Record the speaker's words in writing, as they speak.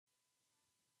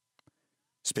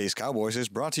Space Cowboys is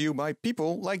brought to you by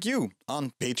people like you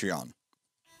on Patreon.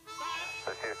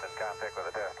 This Houston, contact with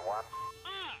a test 1.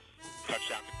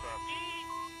 Touchdown confirmed.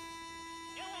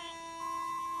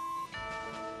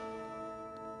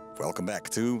 Welcome back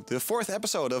to the 4th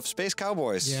episode of Space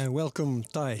Cowboys. Yeah, welcome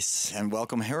Thijs. And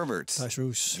welcome Herbert. Thijs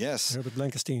Roos. Yes. Herbert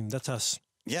Blankenstein, that's us.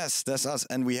 Yes, that's us.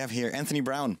 And we have here Anthony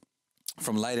Brown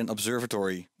from Leiden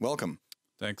Observatory. Welcome.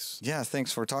 Thanks. Yeah,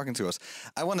 thanks for talking to us.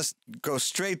 I want to go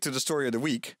straight to the story of the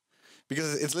week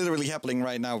because it's literally happening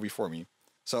right now before me.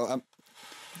 So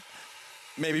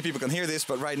maybe people can hear this,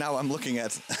 but right now I'm looking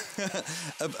at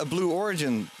a Blue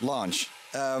Origin launch.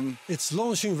 It's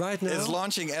launching right now? It's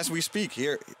launching as we speak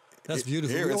here. That's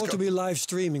beautiful. Here we ought to be live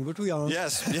streaming, but we aren't.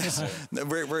 Yes, yes.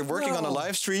 We're working on a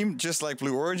live stream just like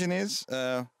Blue Origin is,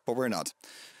 but we're not.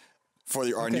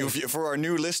 For our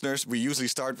new listeners, we usually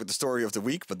start with the story of the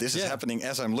week, but this is happening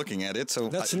as I'm looking at it. So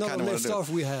that's another lift-off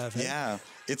we have. Eh? Yeah,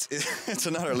 it's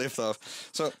another lift-off.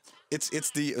 So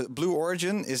it's the Blue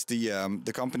Origin is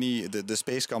the company, the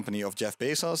space company of Jeff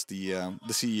Bezos, the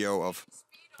CEO of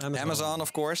Amazon,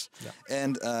 of course,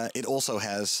 and it also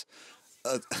has.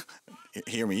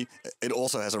 Hear me. It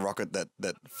also has a rocket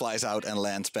that flies out and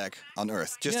lands back on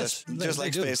Earth, just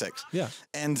like SpaceX. Yeah,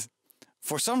 and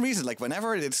for some reason, like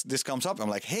whenever this comes up, I'm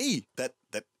like, hey, that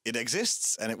it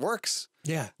exists and it works.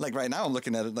 Yeah. Like right now, I'm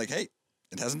looking at it like, hey,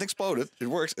 it hasn't exploded. It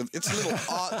works. It's a little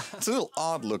odd. It's a little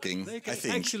odd looking. They can I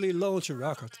think actually launch a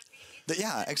rocket.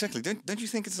 Yeah, exactly. Don't you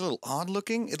think it's a little odd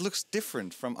looking? It looks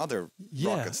different from other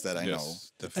rockets that I know.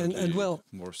 Definitely. And well,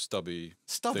 more stubby.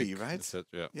 Stubby, thick, right?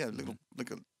 Yeah. Like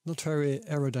a. Not very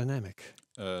aerodynamic.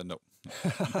 No.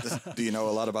 Do you know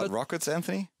a lot about rockets,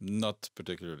 Anthony? Not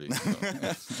particularly. No.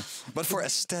 But for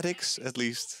aesthetics, at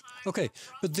least. Okay,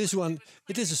 but this one,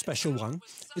 it is a special one.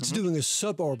 It's doing a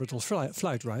suborbital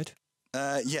flight, right?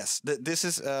 Yes. This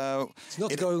is. It's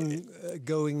not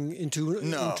going into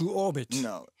orbit.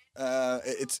 No.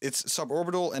 It's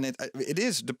suborbital, and it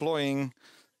is deploying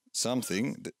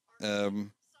something.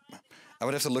 I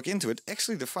would have to look into it.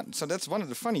 Actually, so that's one of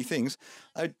the funny things.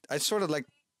 I sort of like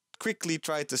quickly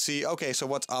tried to see. Okay, so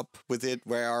what's up with it?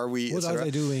 Where are we? What are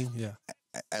they doing? Yeah.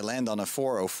 I land on a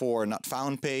 404 not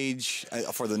found page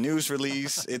for the news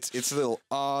release. It's a little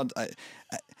odd.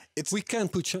 We can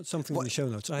put something in the show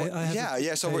notes.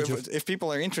 So if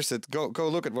people are interested, go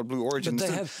look at what Blue Origin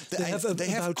is. They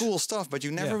have cool stuff, but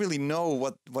you never really know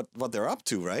what they're up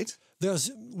to, right?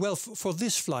 For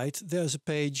this flight, there's a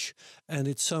page, and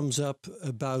it sums up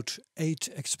about 8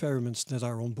 experiments that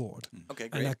are on board. Okay,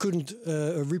 great. And I couldn't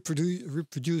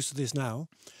reproduce this now.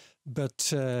 But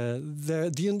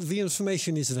the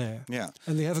information is there. Yeah,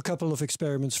 and they have a couple of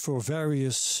experiments for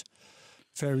various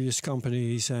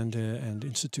companies and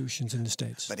institutions in the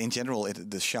States. But in general,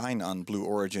 the shine on Blue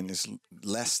Origin is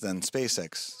less than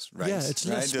SpaceX, right? Yeah, it's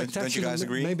less spectacular. Don't you guys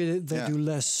agree? Maybe they do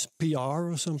less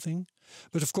PR or something.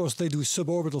 But of course, they do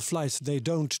suborbital flights. They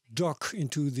don't dock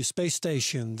into the space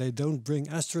station. They don't bring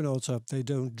astronauts up. They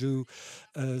don't do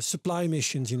supply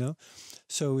missions,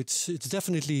 So it's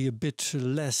definitely a bit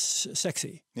less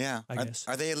sexy. Yeah, I guess.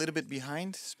 Are they a little bit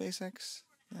behind SpaceX?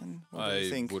 Then?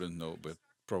 I wouldn't know, but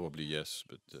probably yes.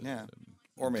 But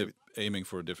or maybe aiming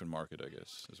for a different market, I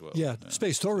guess, as well. Yeah,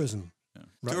 space tourism. Yeah.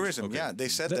 Right. Tourism, okay. Yeah. They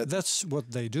said that's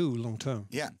what they do long term.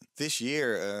 Yeah, this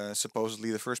year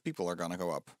supposedly the first people are going to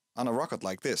go up on a rocket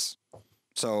like this.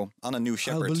 So on a New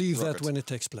Shepard. I'll believe rocket. that when it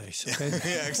takes place. Okay?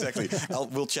 Yeah, exactly.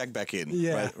 We'll check back in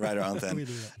right around then. We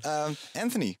do that.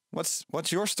 Anthony,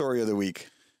 what's your story of the week?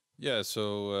 Yeah,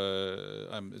 so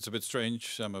it's a bit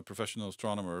strange. I'm a professional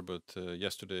astronomer, but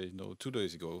 2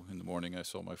 days ago in the morning, I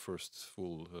saw my first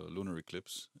full lunar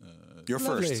eclipse. Your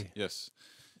first? Yes.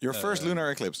 Your first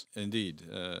lunar eclipse? Indeed.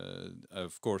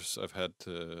 Of course, I've had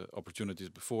opportunities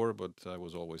before, but I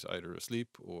was always either asleep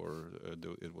or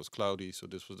it was cloudy. So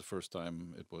this was the first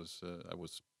time I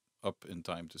was up in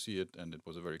time to see it, and it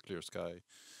was a very clear sky.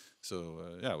 So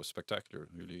it was spectacular,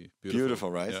 really beautiful.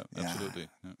 Beautiful, right? Yeah, absolutely.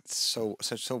 Yeah.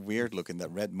 It's so weird looking,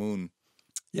 that red moon.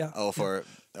 Yeah. Over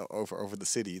the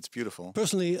city, it's beautiful.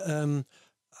 Personally,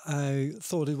 I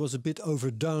thought it was a bit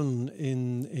overdone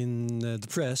in the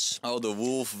press. Oh, the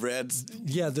wolf red.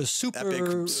 Yeah, the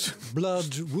super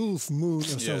blood wolf moon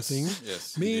or something.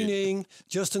 Yes, meaning indeed.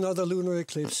 Just another lunar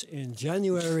eclipse in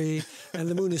January, and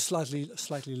the moon is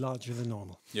slightly larger than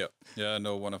normal. Yeah.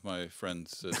 No, one of my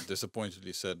friends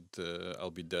disappointedly said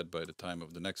I'll be dead by the time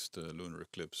of the next lunar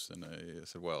eclipse, and I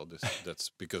said, well, that's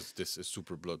because this is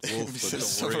super blood wolf. But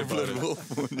don't worry about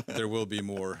it. There will be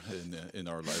more in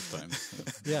our lifetime.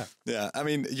 Yeah. Yeah, I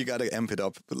mean, you got to amp it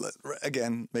up. But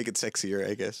again, make it sexier,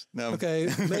 I guess. No. Okay,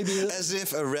 maybe As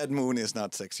if a red moon is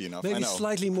not sexy enough. I maybe know.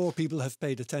 slightly more people have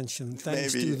paid attention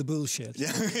thanks Maybe. to the bullshit.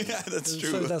 Yeah, yeah, that's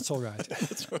true. So that's all right.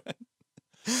 That's right.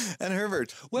 And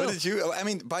Herbert, Well- what did you? I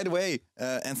mean, by the way,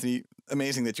 Anthony,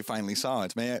 amazing that you finally saw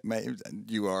it.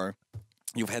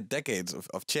 You've had decades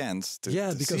of chance to Yeah,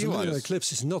 to because see a one. lunar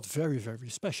eclipse is not very, very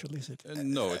special, is it?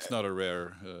 No, it's not a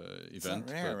rare event.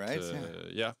 not rare, but,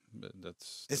 right? Yeah,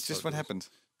 that's It's just how what it goes. happened.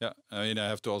 Yeah, I mean, I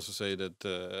have to also say that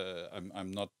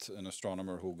I'm not an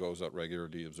astronomer who goes out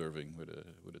regularly observing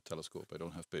with a telescope. I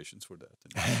don't have patience for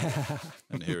that.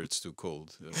 And here it's too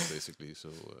cold, basically. So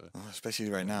Oh, especially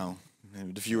right now.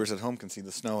 Maybe the viewers at home can see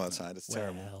the snow outside. It's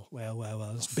terrible.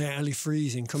 Well. It's barely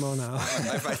freezing. Come on now.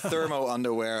 I have my thermo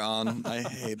underwear on. I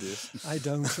hate this. I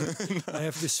don't. I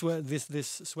have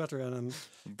this sweater, and I'm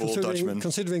Bold Dutchman.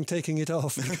 considering taking it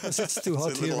off because it's too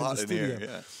hot It's a here little in hot the in studio. here.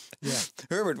 Yeah. Yeah.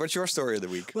 Herbert, what's your story of the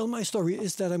week? Well, my story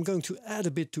is that I'm going to add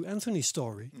a bit to Anthony's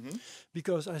story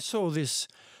because I saw this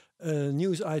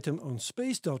news item on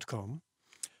space.com,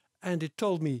 and it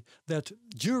told me that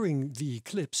during the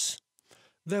eclipse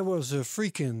there was a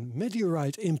freaking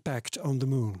meteorite impact on the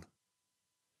moon.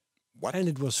 What? And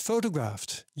it was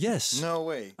photographed. Yes. No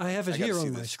way. I have it gotta here see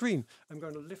on my this. screen. I'm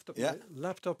going to lift up Yeah. my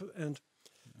laptop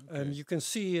and you can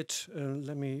see it.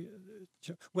 Let me.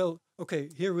 Well, okay,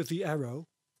 here with the arrow.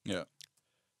 yeah,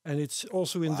 And it's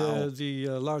also in Wow. the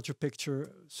larger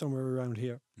picture somewhere around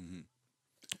here.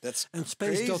 That's And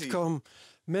crazy. space.com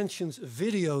mentions a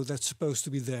video that's supposed to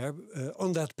be there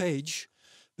on that page,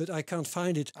 but I can't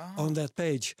find it on that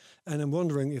page. And I'm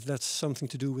wondering if that's something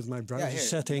to do with my browser here.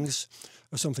 settings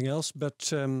or something else.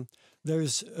 But there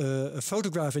is a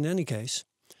photograph in any case.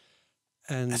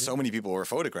 And And so many people were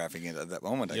photographing it at that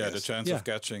moment, I yeah. guess. The chance Yeah. of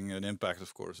catching an impact,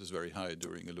 of course, is very high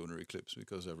during a lunar eclipse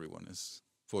because everyone is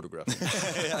photographing.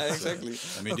 Yeah, exactly.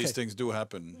 I mean, these things do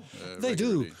happen. they do,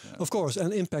 regularly, yeah. of course,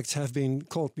 and impacts have been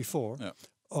caught before Yeah.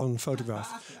 on photograph.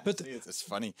 But It's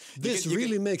funny. this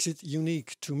really makes it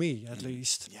unique to me, at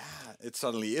least. Yeah, it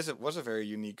suddenly is. It was a very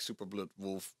unique super blood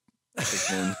wolf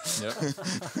big moon.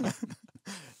 Yeah.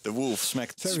 The wolf Very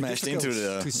smashed difficult into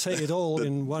the. to say it all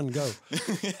in one go.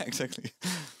 Yeah, exactly.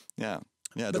 Yeah,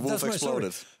 the But wolf that's my story.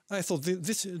 exploded. I thought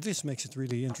this makes it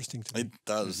really interesting to me. It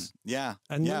does. Yeah,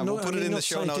 And yeah. no, We'll put I it mean, in the not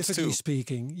show notes scientifically too.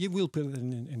 speaking, you will put it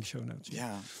in the show notes.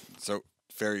 Yeah. So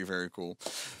very, very cool.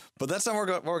 But that's not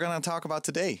what we're going to talk about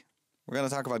today. We're going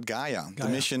to talk about Gaia, the Gaia.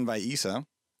 mission by ESA.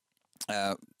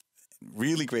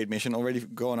 Really great mission, already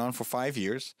going on for 5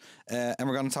 years. And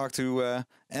we're going to talk to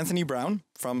Anthony Brown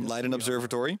from Leiden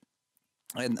Observatory.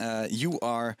 And you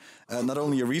are not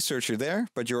only a researcher there,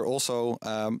 but you're also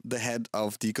the head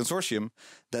of the consortium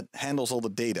that handles all the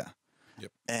data.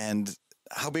 Yep. And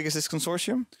how big is this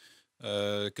consortium?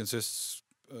 Consists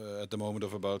at the moment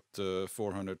of about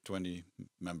 420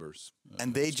 members.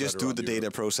 And they spread just do around the data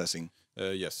Europe. processing.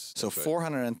 Yes. So that's right.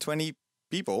 420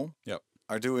 people Yeah.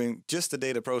 are doing just the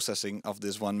data processing of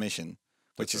this one mission,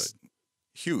 which That's is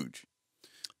huge.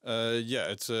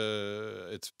 Yeah,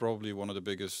 it's probably one of the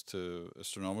biggest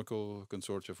astronomical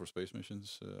consortia for space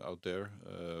missions out there.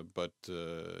 But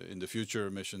in the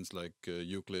future, missions like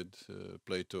Euclid,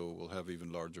 Plato will have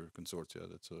even larger consortia.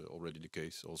 That's already the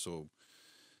case. Also,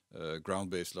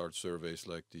 ground-based large surveys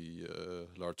like the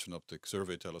Large Synoptic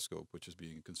Survey Telescope, which is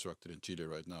being constructed in Chile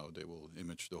right now, they will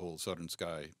image the whole southern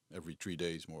sky every 3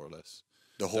 days, more or less.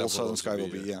 The whole That southern also sky will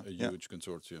be, a yeah. huge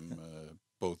consortium,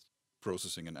 both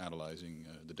processing and analyzing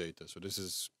the data. So this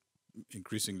is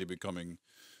increasingly becoming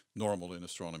normal in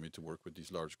astronomy to work with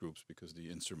these large groups because the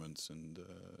instruments and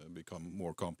become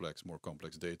more complex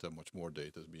data, much more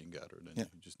data is being gathered, and Yeah.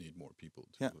 you just need more people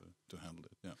to handle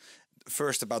it. Yeah.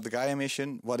 First, about the Gaia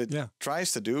mission, what it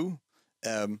tries to do,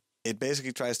 it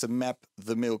basically tries to map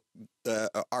the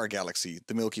our galaxy,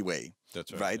 the Milky Way.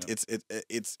 That's right. Yeah.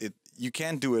 It's you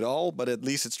can't do it all, but at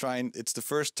least it's the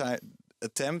first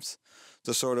attempt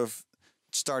to sort of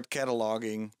start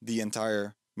cataloging the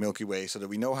entire Milky Way so that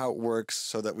we know how it works,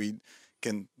 so that we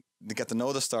can get to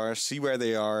know the stars, see where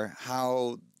they are,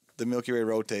 how the Milky Way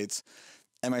rotates.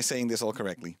 Am I saying this all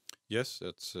correctly? Yes,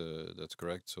 that's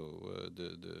correct. So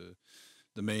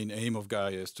the main aim of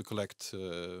Gaia is to collect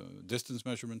distance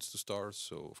measurements to stars.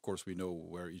 So of course we know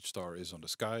where each star is on the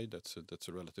sky. That's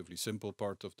a relatively simple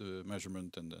part of the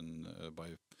measurement, and then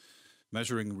by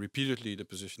measuring repeatedly the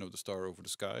position of the star over the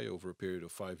sky over a period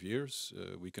of 5 years,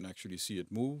 we can actually see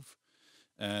it move.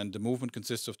 And the movement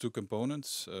consists of 2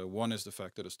 components. One is the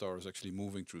fact that a star is actually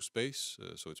moving through space,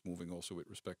 so it's moving also with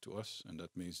respect to us, and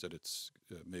that means that it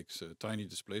makes a tiny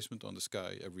displacement on the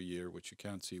sky every year, which you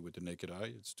can't see with the naked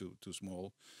eye. It's too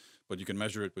small. but you can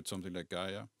measure it with something like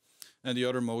Gaia. And the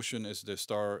other motion is the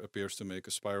star appears to make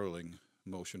a spiraling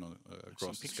motion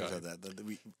across the sky. Of that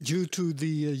we Due to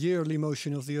the yearly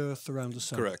motion of the Earth around the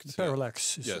Sun. Correct. The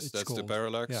parallax. Yes, it's that's called. the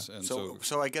parallax. Yeah. And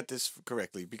so I get this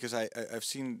correctly because I've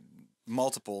seen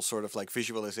multiple sort of like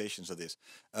visualizations of this.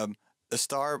 A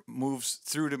star moves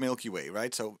through the Milky Way,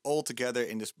 right? So all together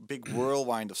in this big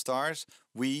whirlwind of stars,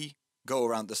 we go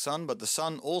around the sun, but the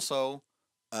sun also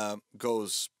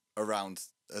goes around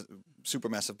a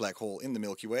supermassive black hole in the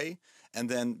Milky Way. And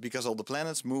then because all the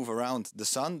planets move around the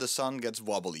sun gets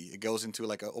wobbly. It goes into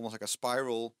like almost like a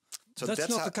spiral. So that's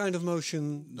not the kind of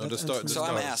motion. No, that the star. ends So with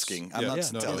I'm stars. asking. I'm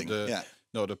not telling.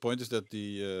 No, the point is that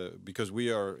because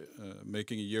we are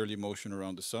making a yearly motion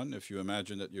around the sun. If you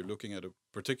imagine that you're looking at a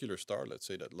particular star, let's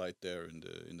say that light there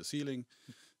in the ceiling,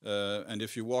 and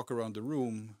if you walk around the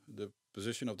room, the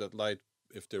position of that light,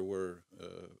 if there were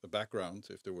a background,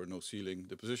 if there were no ceiling,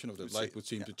 the position of that light would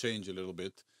seem to change a little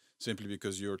bit, simply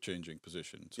because you're changing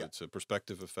position. So it's a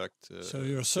perspective effect. So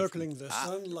you're circling the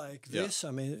sun like this.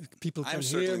 I mean, people can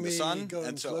hear me the sun, going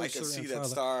and so I can closer see and that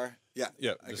farther. star.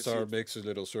 Yeah, The star makes a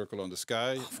little circle on the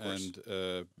sky, and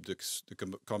the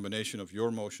combination of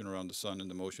your motion around the sun and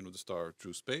the motion of the star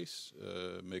through space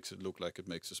makes it look like it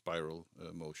makes a spiral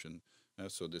motion.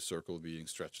 So this circle being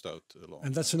stretched out along.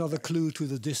 And that's another clue to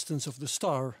the distance of the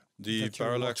star. The that you're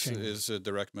parallax watching. is a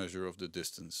direct measure of the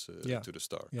distance to the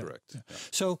star, correct. Yeah. Yeah.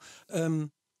 So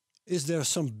is there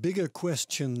some bigger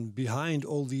question behind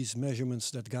all these measurements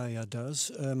that Gaia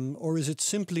does? Or is it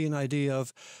simply an idea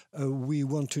of we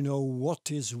want to know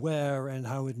what is where and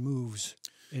how it moves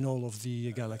in all of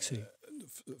the galaxy?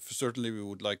 Certainly we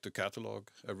would like to catalog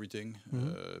everything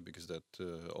because that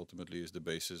ultimately is the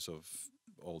basis of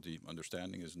all the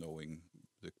understanding, is knowing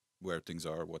where things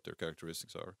are, what their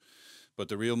characteristics are. But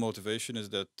the real motivation is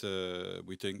that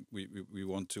we think we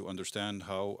want to understand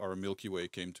how our Milky Way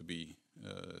came to be.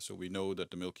 So we know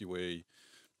that the Milky Way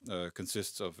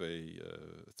consists of a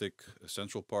thick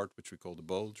central part, which we call the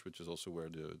bulge, which is also where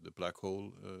the black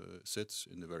hole sits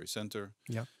in the very center.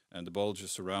 Yeah. And the bulge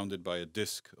is surrounded by a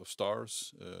disk of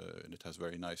stars, and it has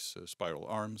very nice spiral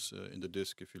arms in the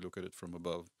disk if you look at it from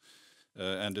above.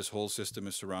 And this whole system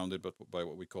is surrounded by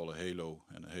what we call a halo,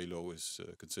 and a halo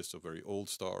consists of very old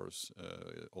stars.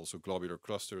 Also, globular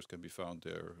clusters can be found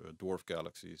there, dwarf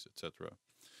galaxies, etc.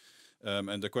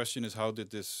 And the question is, how did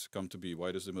this come to be?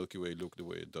 Why does the Milky Way look the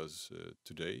way it does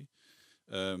today?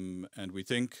 And we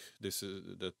think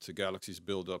that the galaxies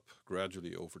build up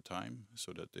gradually over time,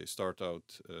 so that they start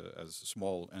out as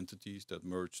small entities that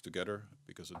merge together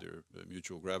because of their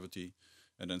mutual gravity,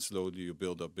 and then slowly you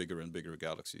build up bigger and bigger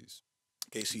galaxies.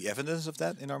 Can you see evidence of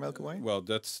that in our Milky Way? Well,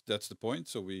 that's the point.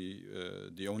 So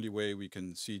the only way we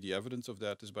can see the evidence of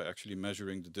that is by actually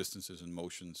measuring the distances and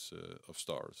motions of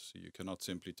stars. You cannot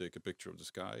simply take a picture of the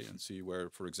sky and see where,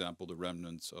 for example, the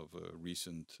remnants of a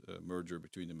recent merger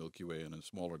between the Milky Way and a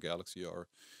smaller galaxy are.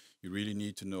 You really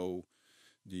need to know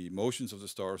the motions of the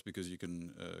stars, because you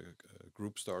can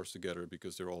group stars together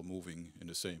because they're all moving in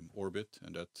the same orbit,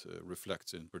 and that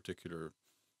reflects in particular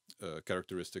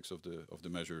characteristics of the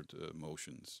measured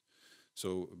motions.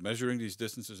 So measuring these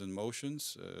distances and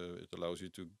motions, it allows you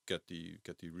to get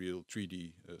the real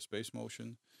 3D space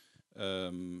motion.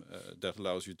 That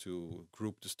allows you to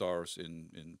group the stars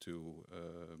into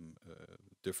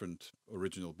different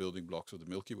original building blocks of the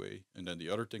Milky Way. And then the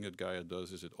other thing that Gaia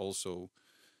does is it also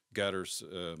gathers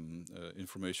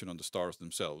information on the stars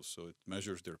themselves. So it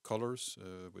measures their colors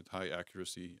with high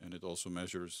accuracy, and it also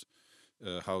measures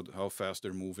how fast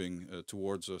they're moving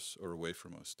towards us or away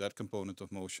from us. That component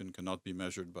of motion cannot be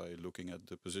measured by looking at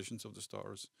the positions of the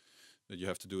stars. You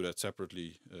have to do that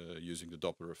separately using the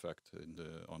Doppler effect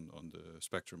on the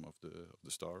spectrum of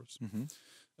the stars. Mm-hmm.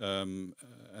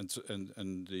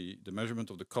 And the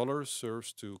measurement of the colors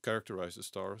serves to characterize the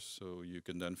stars. So you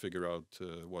can then figure out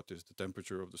what is the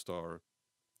temperature of the star,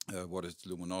 what is the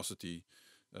luminosity,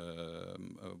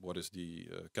 what is the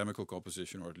chemical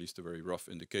composition, or at least a very rough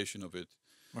indication of it.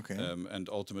 Okay. And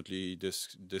ultimately,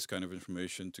 this kind of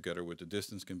information, together with the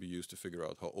distance, can be used to figure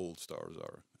out how old stars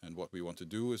are. And what we want to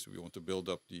do is we want to build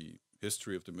up the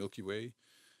history of the Milky Way.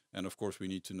 And of course, we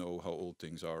need to know how old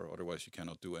things are. Otherwise, you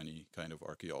cannot do any kind of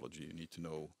archaeology. You need to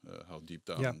know how deep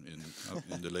down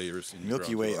in the layers. In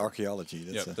Milky the Way ground archaeology.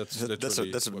 That's a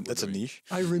doing. niche.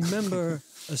 I remember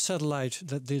a satellite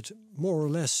that did more or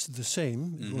less the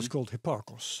same. It was called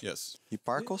Hipparcos. Yes.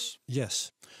 Hipparcos?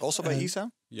 Yes. Also by ESA?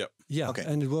 Yeah. Yeah, Okay.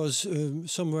 and it was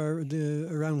somewhere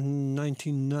around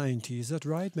 1990. Is that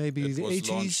right? Maybe It the was 80s?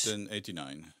 launched in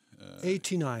 89.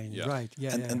 89, yeah. right.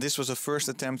 Yeah, And this was a first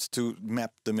attempt to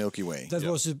map the Milky Way. That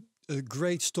was a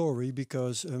great story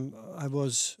because I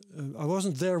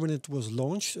wasn't there when it was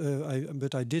launched,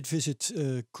 but I did visit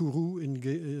Kourou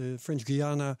in French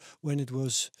Guiana when it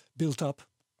was built up.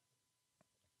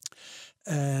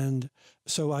 And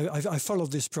so I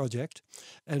followed this project,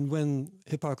 and when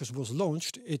Hipparcos was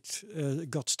launched, it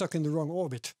got stuck in the wrong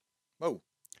orbit. Oh.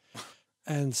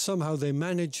 And somehow they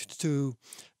managed to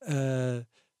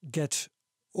get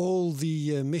all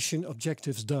the mission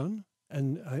objectives done,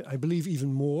 and I believe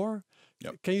even more.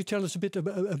 Yep. Can you tell us a bit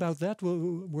about that?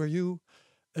 Were you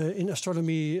in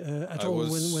astronomy at all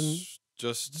when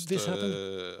just this happened?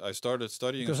 I started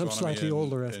studying Because I'm astronomy slightly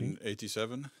older, I in think.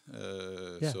 '87,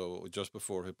 Yeah. so just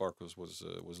before Hipparcos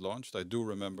was launched. I do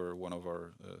remember one of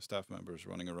our staff members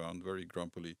running around very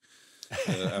grumpily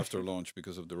after launch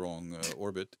because of the wrong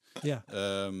orbit. Yeah.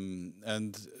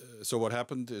 So what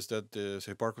happened is that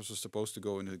Hipparcos was supposed to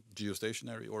go in a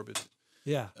geostationary orbit.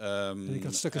 Yeah. And it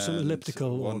got stuck in some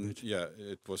elliptical orbit. Yeah,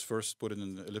 it was first put in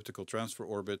an elliptical transfer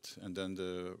orbit, and then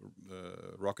the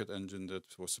rocket engine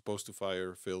that was supposed to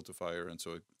fire failed to fire, and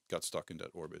so it got stuck in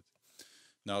that orbit.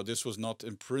 Now, this was not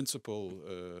in principle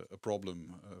a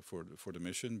problem for the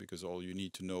mission, because all you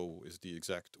need to know is the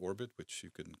exact orbit, which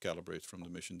you can calibrate from the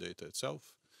mission data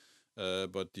itself.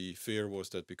 But the fear was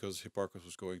that because Hipparcos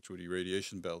was going through the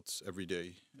radiation belts every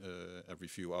day, every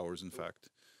few hours, in fact,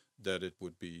 that it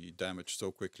would be damaged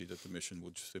so quickly that the mission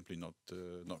would simply not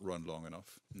run long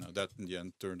enough. Now, that in the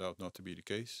end turned out not to be the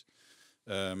case.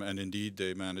 And indeed,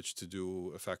 they managed to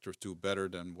do a factor of 2 better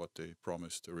than what they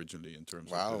promised originally in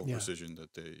terms of the precision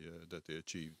that they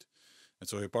achieved. And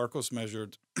so Hipparcos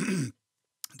measured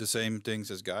the same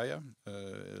things as Gaia,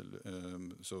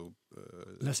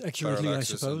 less accurately, I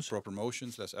suppose. And proper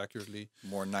motions, less accurately.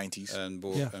 More 90s.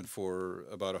 And for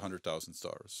about 100,000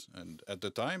 stars. And at the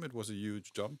time, it was a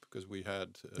huge jump, because we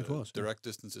had direct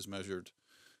distances measured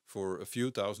for a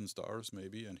few thousand stars,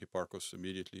 maybe, and Hipparcos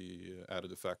immediately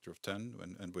added a factor of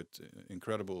 10, and with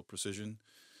incredible precision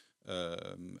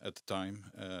at the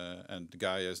time. And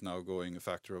Gaia is now going a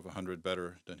factor of 100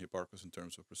 better than Hipparcos in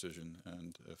terms of precision,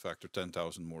 and a factor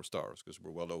 10,000 more stars, because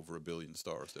we're well over 1 billion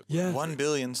stars. 1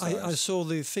 billion stars. I saw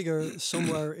the figure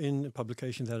somewhere in a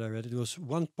publication that I read. It was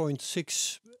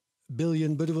 1.6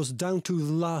 billion, but it was down to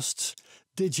the last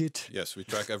digit. Yes, we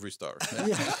track every star.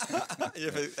 You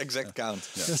have an exact count.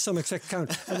 Yeah. There's some exact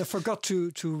count. And I forgot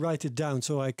to write it down,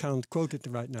 so I can't quote it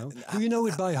right now. Do you know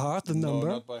it by heart, the number?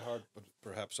 No, not by heart, but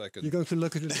perhaps I can. You're going to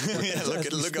look at it.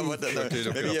 Look at what that.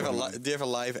 Maybe do you have a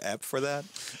live app for that?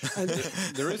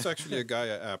 There is actually a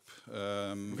Gaia app.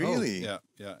 Really? Yeah.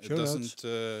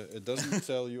 It doesn't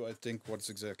tell you, I think, what's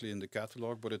exactly in the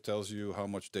catalog, but it tells you how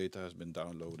much data has been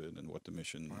downloaded and what the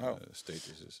mission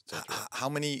status is, etc. How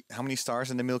many stars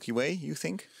in the Milky Way, you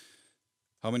think?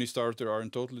 How many stars there are in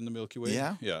total in the Milky Way?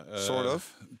 Yeah. Sort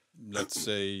of. Let's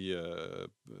say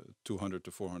 200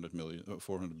 to 400 million,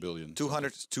 400 billion.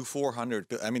 200 to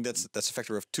 400. I mean, that's a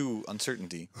factor of 2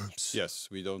 uncertainty. Yes,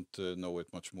 we don't know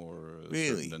it much more really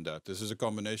certain than that. This is a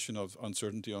combination of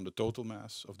uncertainty on the total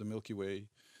mass of the Milky Way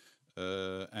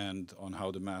and on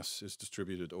how the mass is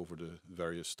distributed over the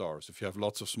various stars. If you have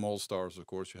lots of small stars, of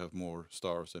course, you have more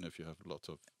stars than if you have lots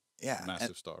of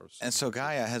massive stars. And so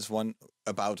Gaia has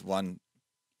about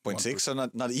 1.6, so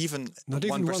not even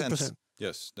 1%.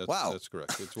 Yes, that's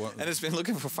correct. It's and it's been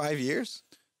looking for 5 years?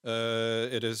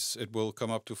 It will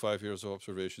come up to 5 years of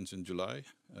observations in July,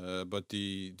 but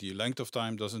the length of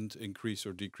time doesn't increase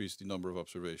or decrease the number of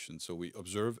observations. So we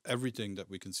observe everything that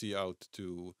we can see out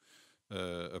to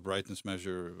a brightness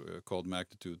measure called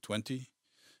magnitude 20,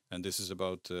 and this is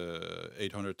about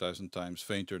 800,000 times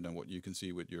fainter than what you can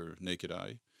see with your naked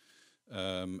eye.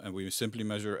 And we simply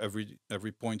measure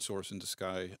every point source in the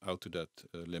sky out to that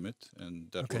limit,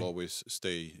 and that will always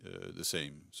stay the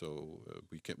same. So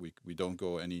we don't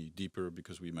go any deeper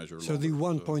because we measure. So the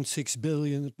 1.6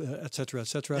 billion, etc.,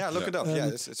 etc. Yeah, look it up. Yeah,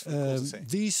 it's cool to say.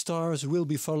 These stars will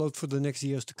be followed for the next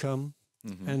years to come,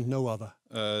 and no other.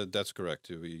 That's correct.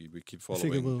 We keep following. The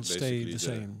figure will stay the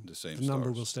same. The number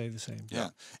stars. will stay the same.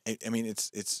 Yeah, I mean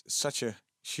it's such a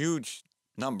huge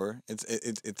number.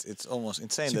 It's almost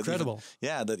insane. It's incredible.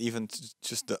 That even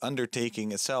just the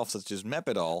undertaking itself, to just map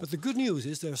it all. But the good news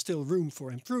is there's still room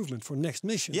for improvement for next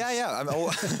missions. Yeah.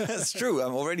 That's true.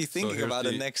 I'm already thinking about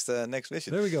the next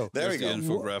mission. There we go. There we go. The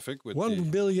infographic with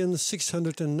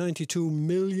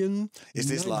 1,692,000,000. Is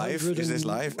this live?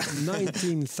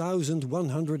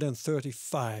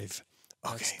 19,135.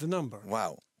 That's the number.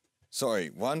 Wow.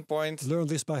 Sorry, Learn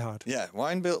this by heart. Yeah,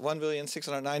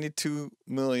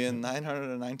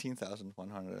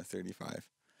 1,692,919,135.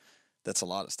 That's a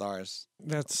lot of stars.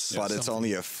 But it's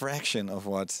only a fraction of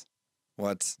what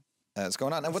is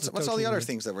going on. And what's all the other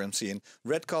things that we're seeing?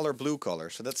 Red color, blue color.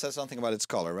 So that says something about its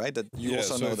color, right? That you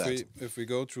also know that. If we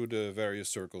go through the various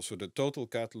circles, so the total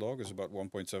catalog is about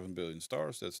 1.7 billion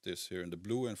stars. That's this here in the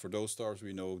blue. And for those stars,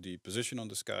 we know the position on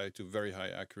the sky to very high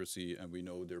accuracy, and we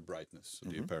know their brightness, so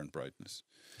the apparent brightness.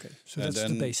 Okay, so that's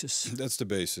the basis. That's the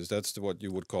basis. That's what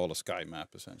you would call a sky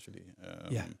map, essentially.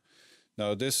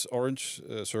 Now, this orange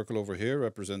circle over here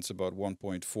represents about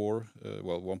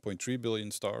 1.3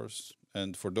 billion stars.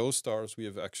 And for those stars, we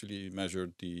have actually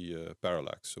measured the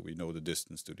parallax, so we know the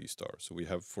distance to these stars. So we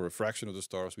have, for a fraction of the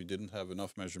stars, we didn't have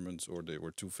enough measurements, or they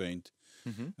were too faint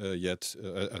yet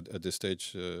at this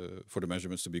stage for the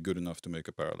measurements to be good enough to make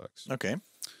a parallax. Okay.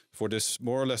 For this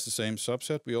more or less the same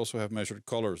subset, we also have measured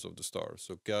colors of the stars.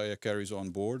 So Gaia carries on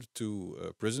board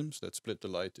two prisms that split the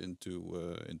light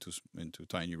into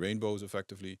tiny rainbows,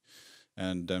 effectively.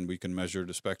 And then we can measure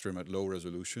the spectrum at low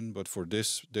resolution. But for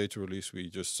this data release, we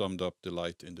just summed up the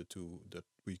light in the two that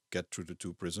we get through the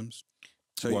two prisms.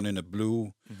 So one in a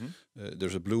blue,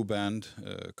 there's a blue band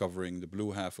covering the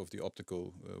blue half of the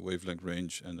optical wavelength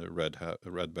range, and a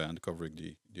red band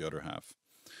covering the other half.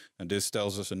 And this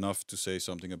tells us enough to say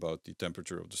something about the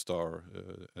temperature of the star,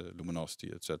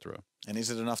 luminosity, etc. And is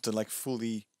it enough to like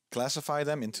fully classify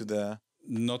them into the...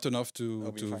 Not enough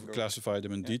to classify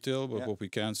them in detail, but what we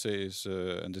can say is,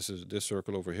 and this is this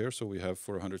circle over here, so we have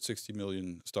for 160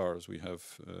 million stars, we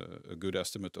have a good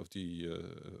estimate of the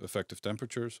effective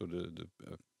temperature, so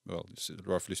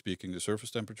roughly speaking, the surface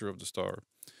temperature of the star.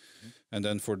 And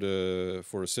then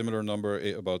for a similar number,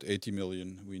 about 80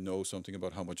 million, we know something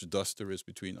about how much dust there is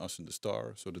between us and the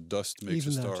star. So the dust makes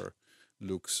the star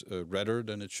looks redder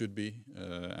than it should be,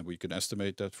 and we can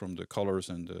estimate that from the colors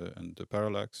and the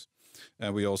parallax.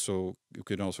 And you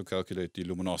can also calculate the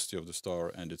luminosity of the star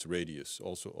and its radius,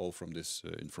 also all from this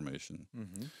information.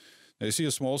 Now you see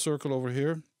a small circle over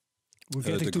here. We're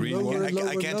getting the to green lower, one.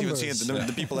 I can't even see it.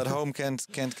 The people at home can't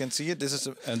see it. This is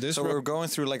so we're going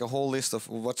through like a whole list of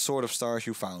what sort of stars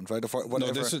you found, right? Of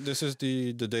whatever. No, this is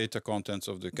the data contents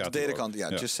of the catalog. The data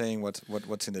content, just saying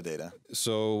what's in the data.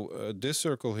 So this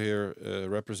circle here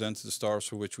represents the stars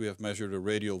for which we have measured a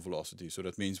radial velocity. So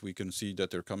that means we can see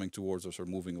that they're coming towards us or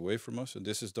moving away from us. And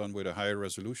this is done with a higher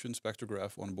resolution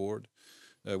spectrograph on board,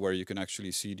 where you can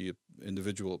actually see the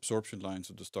individual absorption lines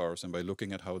of the stars, and by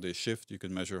looking at how they shift, you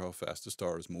can measure how fast the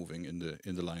star is moving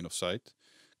in the line of sight.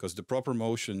 Because the proper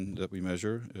motion that we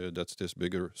measure, that's this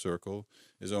bigger circle,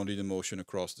 is only the motion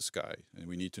across the sky, and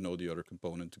we need to know the other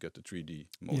component to get the 3D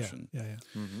motion.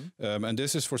 And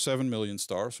this is for 7 million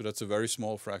stars, so that's a very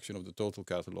small fraction of the total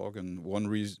catalog. And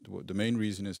the main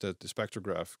reason is that the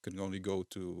spectrograph can only go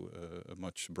to a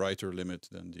much brighter limit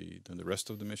than the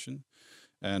rest of the mission.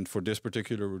 And for this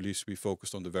particular release, we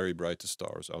focused on the very brightest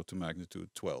stars, out to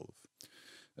magnitude 12.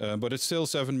 But it's still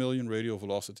 7 million radial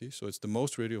velocity, so it's the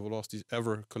most radial velocities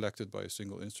ever collected by a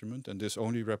single instrument. And this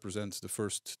only represents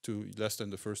less than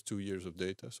the first 2 years of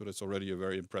data, so that's already a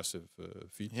very impressive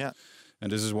feat. Yeah.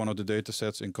 And this is one of the data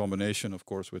sets in combination, of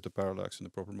course, with the parallax and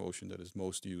the proper motion that is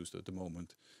most used at the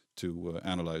moment to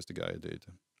analyze the Gaia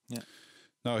data. Yeah.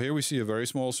 Now here we see a very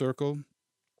small circle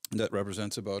that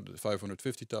represents about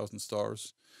 550,000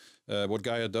 stars. What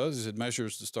Gaia does is it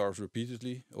measures the stars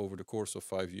repeatedly over the course of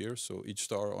 5 years. So each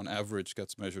star on average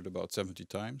gets measured about 70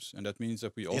 times. And that means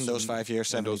that we also... In those 5 years,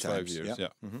 70 times. In those 5 years, yeah.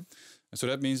 And so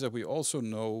that means that we also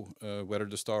know whether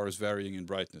the star is varying in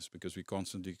brightness, because we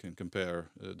constantly can compare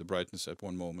the brightness at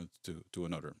one moment to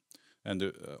another.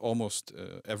 And almost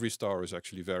every star is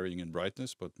actually varying in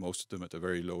brightness, but most of them at a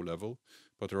very low level.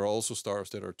 But there are also stars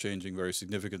that are changing very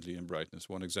significantly in brightness.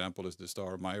 One example is the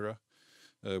star Myra,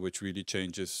 which really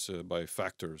changes by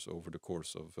factors over the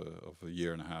course of a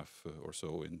year and a half or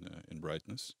so in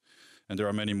brightness. And there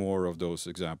are many more of those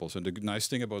examples. And the nice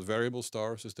thing about variable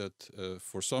stars is that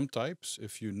for some types,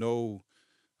 if you know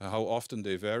how often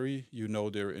they vary, you know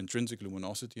their intrinsic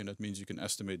luminosity, and that means you can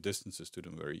estimate distances to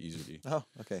them very easily. Oh,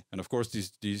 okay. And of course,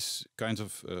 these kinds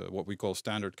of what we call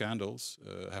standard candles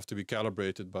have to be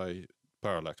calibrated by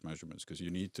parallax measurements, because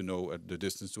you need to know the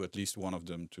distance to at least one of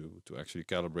them to actually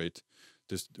calibrate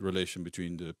this relation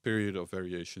between the period of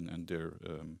variation and their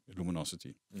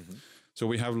luminosity. So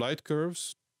we have light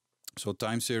curves, so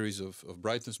time series of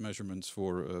brightness measurements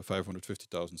for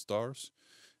 550,000 stars.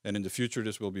 And in the future,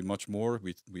 this will be much more.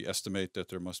 We estimate that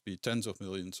there must be tens of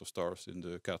millions of stars in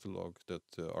the catalog that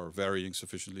are varying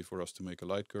sufficiently for us to make a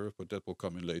light curve, but that will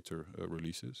come in later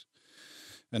releases.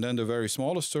 And then the very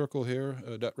smallest circle here,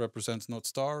 that represents not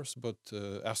stars, but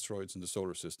asteroids in the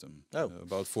solar system. Oh.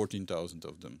 About 14,000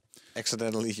 of them.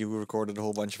 Accidentally, you recorded a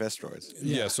whole bunch of asteroids.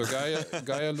 Yeah, so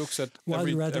Gaia looks at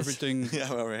everything,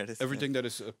 everything that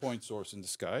is a point source in the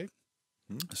sky.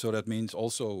 So that means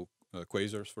also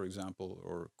quasars, for example,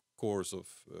 or cores of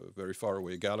very far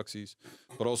away galaxies,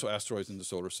 but also asteroids in the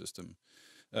solar system.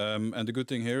 And the good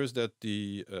thing here is that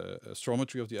the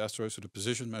astrometry of the asteroids, so the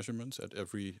position measurements at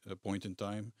every point in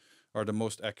time, are the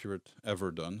most accurate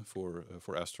ever done for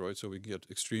asteroids. So we get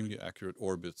extremely accurate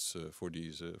orbits for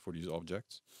these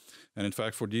objects. And in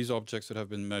fact, for these objects that have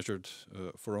been measured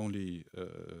for only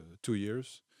 2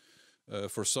 years,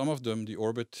 for some of them, the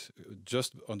orbit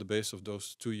just on the base of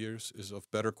those 2 years is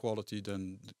of better quality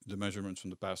than the measurements from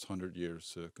the past 100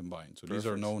 years combined. So these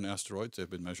are known asteroids; they've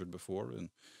been measured before,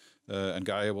 and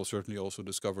Gaia will certainly also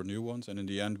discover new ones. And in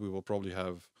the end, we will probably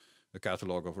have a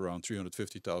catalog of around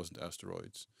 350,000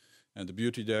 asteroids. And the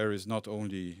beauty there is not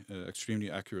only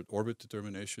extremely accurate orbit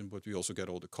determination, but we also get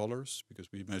all the colors, because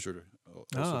we measure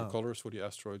also the colors for the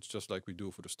asteroids, just like we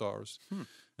do for the stars.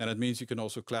 And it means you can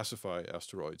also classify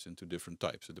asteroids into different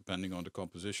types. So depending on the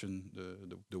composition,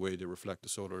 the way they reflect the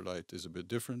solar light is a bit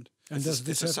different. And does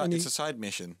this have any? It's a side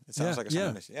mission. It sounds like a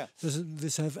side mission. Yeah. Does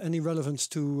this have any relevance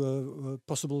to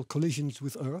possible collisions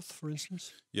with Earth, for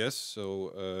instance? Yes.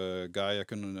 So Gaia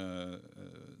can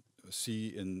see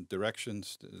in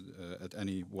directions at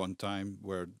any one time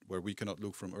where we cannot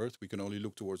look from Earth. We can only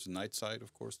look towards the night side,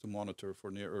 of course, to monitor for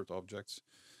near-Earth objects.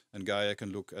 And Gaia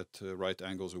can look at right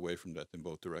angles away from that in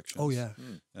both directions. Oh, yeah.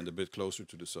 And a bit closer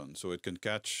to the sun. So it can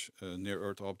catch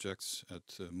near-Earth objects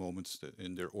at moments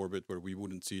in their orbit where we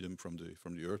wouldn't see them from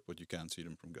the Earth, but you can see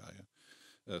them from Gaia.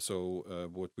 So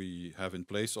what we have in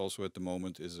place also at the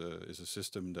moment is a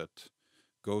system that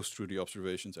goes through the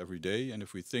observations every day, and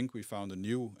if we think we found a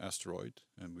new asteroid,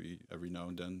 and we every now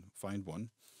and then find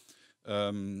one,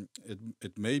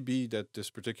 it may be that this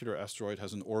particular asteroid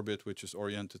has an orbit which is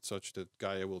oriented such that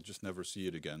Gaia will just never see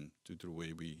it again due to the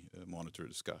way we monitor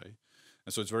the sky.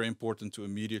 And so it's very important to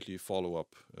immediately follow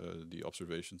up the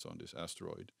observations on this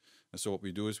asteroid. And so what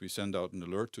we do is we send out an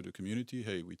alert to the community,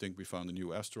 hey, we think we found a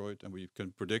new asteroid, and we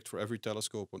can predict for every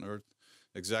telescope on Earth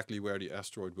exactly where the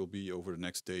asteroid will be over the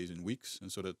next days and weeks, and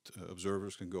so that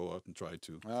observers can go out and try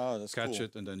to catch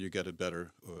it, and then you get a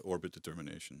better orbit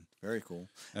determination. Very cool.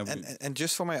 And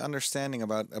just for my understanding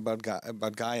about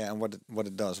Gaia and what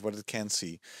it does, what it can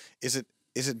see, is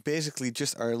it basically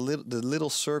just the little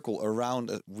circle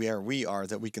around where we are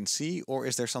that we can see, or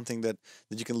is there something that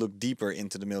you can look deeper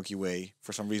into the Milky Way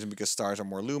for some reason because stars are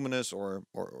more luminous or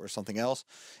something else?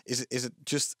 Is it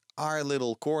just our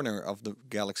little corner of the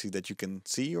galaxy that you can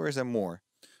see, or is there more?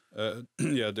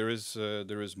 Yeah, there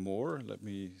is more. Let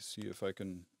me see if I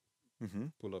can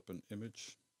pull up an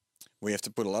image. We have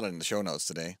to put a lot in the show notes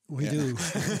today. We do.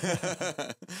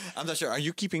 I'm not sure. Are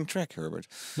you keeping track, Herbert?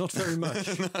 Not very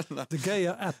much. No. The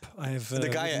Gaia app I have. The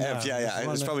Gaia app,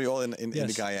 yeah. It's probably all in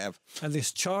the Gaia app. And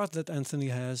this chart that Anthony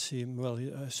has,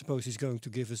 I suppose he's going to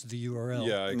give us the URL.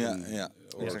 Yeah, I can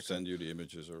or send you the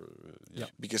images.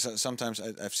 Because sometimes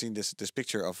I've seen this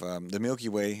picture of the Milky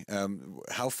Way,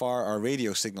 how far our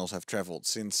radio signals have traveled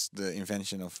since the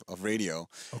invention of radio.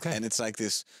 Okay. And it's like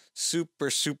this super,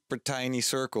 super tiny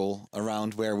circle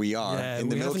around where we are in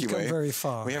the Milky Way. We haven't come very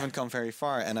far. We haven't come very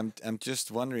far, and I'm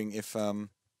just wondering if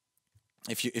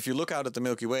you look out at the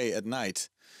Milky Way at night,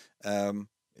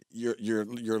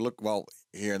 you're look well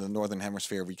here in the northern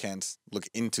hemisphere. We can't look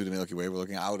into the Milky Way. We're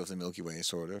looking out of the Milky Way,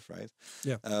 sort of, right?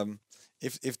 Yeah.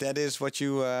 If that is what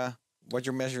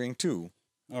you're measuring too.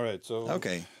 All right. So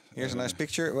okay. Here's a nice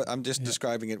picture. I'm just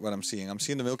describing it. What I'm seeing. I'm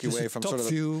seeing the Milky Way from sort of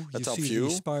a top view.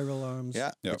 The spiral arms.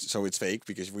 Yeah. So it's fake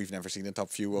because we've never seen a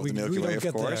top view of the Milky Way,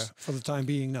 of course. There for the time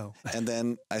being, no. And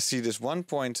then I see this one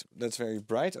point that's very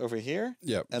bright over here.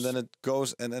 Yeah. And then it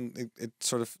goes, and then it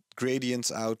sort of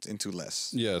gradients out into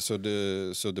less. Yeah. So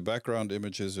the background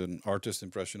image is an artist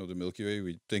impression of the Milky Way.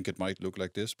 We think it might look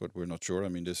like this, but we're not sure. I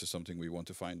mean, this is something we want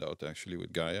to find out actually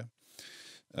with Gaia.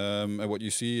 And what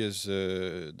you see is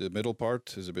the middle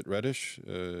part is a bit reddish.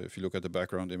 If you look at the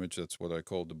background image, that's what I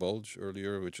called the bulge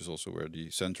earlier, which is also where the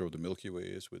center of the Milky Way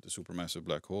is with the supermassive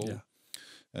black hole. Yeah.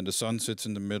 And the sun sits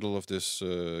in the middle of this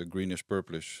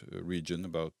greenish-purplish region,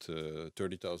 about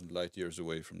 30,000 light years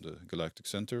away from the galactic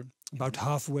center. About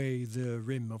halfway the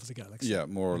rim of the galaxy. Yeah,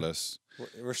 more or less.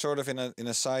 We're sort of in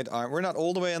a side arm. We're not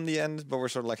all the way on the end, but we're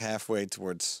sort of like halfway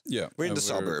towards. Yeah, we're in the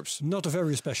suburbs. Not a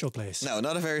very special place. No,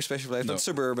 not a very special place, but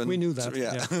suburban. We knew that.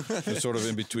 Yeah, we're sort of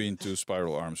in between two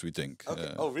spiral arms, we think.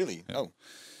 Okay. Oh, really? Yeah. Oh.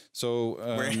 So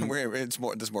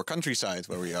there's more countryside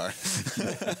where we are.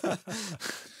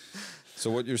 So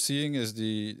what you're seeing is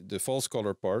the false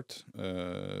color part,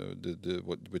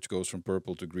 which goes from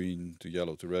purple to green to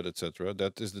yellow to red, etc.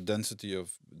 That is the density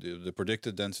of the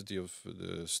predicted density of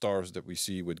the stars that we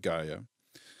see with Gaia.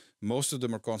 Most of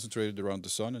them are concentrated around the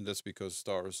sun, and that's because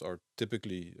stars are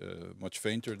typically much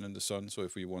fainter than the sun. So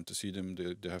if we want to see them,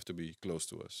 they have to be close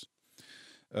to us.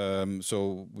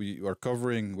 So we are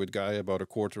covering with Gaia about a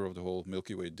quarter of the whole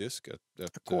Milky Way disk at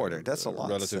A quarter, that's a lot.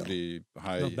 relatively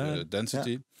high Not bad.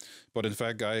 density. But in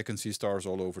fact, Gaia can see stars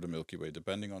all over the Milky Way.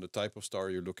 Depending on the type of star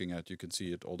you're looking at, you can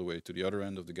see it all the way to the other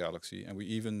end of the galaxy. And we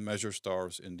even measure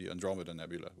stars in the Andromeda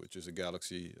Nebula, which is a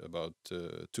galaxy about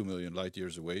 2 million light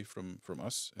years away from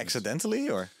us. And Accidentally,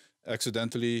 or?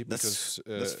 accidentally, That's-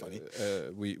 because that's funny.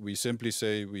 we simply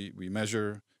say we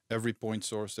measure every point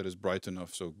source that is bright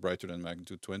enough, so brighter than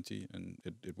magnitude 20, and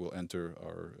it will enter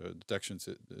our detection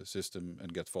system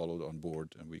and get followed on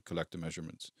board, and we collect the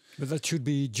measurements. But that should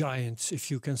be giants if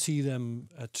you can see them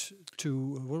at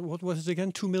what was it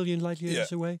again? 2 million light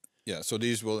years away? Yeah, so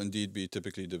these will indeed be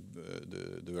typically the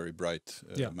very bright,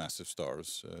 massive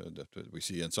stars that we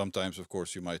see. And sometimes, of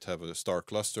course, you might have a star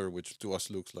cluster, which to us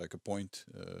looks like a point,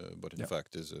 but in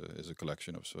fact is a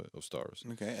collection of stars.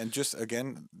 Okay, and just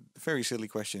again, very silly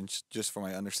questions, just for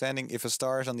my understanding. If a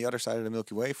star is on the other side of the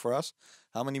Milky Way for us,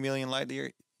 how many million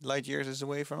light years is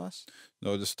away from us?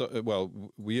 No,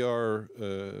 we are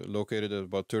located at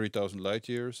about 30,000 light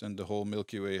years, and the whole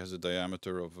Milky Way has a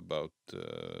diameter of about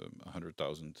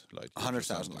 100,000 light years.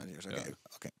 100,000 light years. Okay,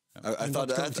 Yeah. okay. Yeah. I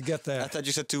thought to get there. I thought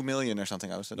you said 2 million or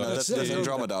something. I was No, that's that's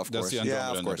Andromeda, of that's course. the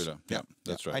Andromeda yeah, of course. Nebula. Yeah,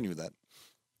 that's right. I knew that.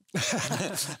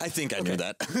 I think I knew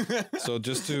that. So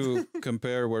just to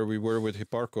compare where we were with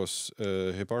Hipparcos,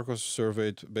 Hipparcos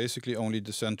surveyed basically only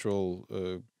the central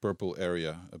purple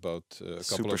area, about a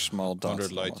Super couple of small dot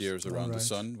 100 light almost. years around the Alright.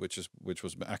 sun, which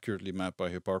was accurately mapped by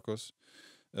Hipparcos.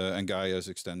 And Gaia is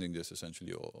extending this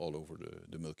essentially all over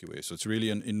the Milky Way. So it's really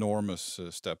an enormous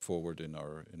step forward in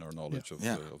our knowledge of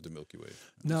the Milky Way.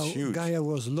 Now, huge. Gaia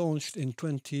was launched in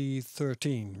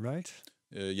 2013, right?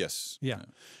 Yes. Yeah.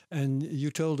 And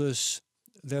you told us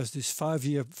there's this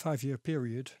five-year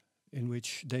period in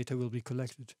which data will be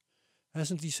collected.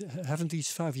 Haven't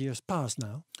these 5 years passed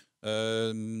now?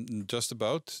 Just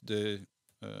about.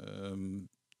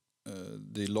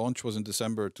 The launch was in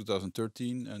December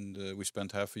 2013, and we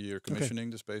spent half a year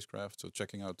commissioning the spacecraft, so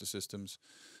checking out the systems.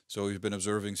 So we've been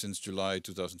observing since July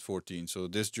 2014. So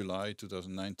this July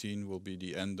 2019 will be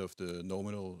the end of the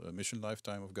nominal mission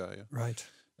lifetime of Gaia. Right.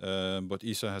 But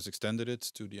ESA has extended it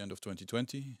to the end of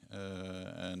 2020,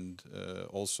 and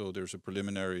also there's a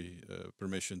preliminary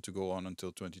permission to go on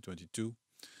until 2022.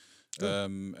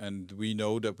 And we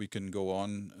know that we can go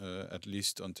on at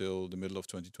least until the middle of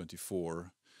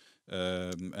 2024.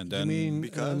 And then You mean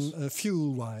because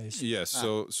fuel-wise? yes,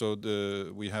 so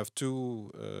we have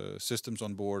two systems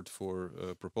on board for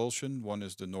propulsion. One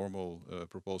is the normal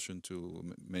propulsion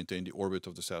to maintain the orbit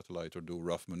of the satellite or do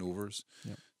rough maneuvers.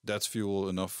 Yeah. That's fuel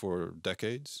enough for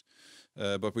decades.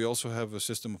 But we also have a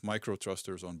system of micro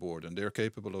thrusters on board, and they're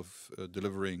capable of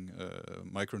delivering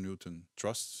micronewton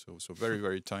thrusts, so very,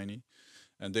 very tiny.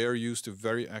 And they are used to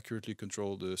very accurately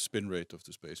control the spin rate of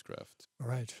the spacecraft.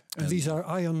 Right. And these are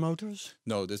ion motors?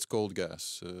 No, that's cold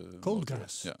gas. Cold motor.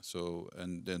 gas. Yeah. So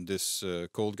and then this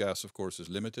cold gas, of course, is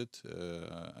limited.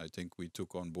 I think we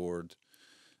took on board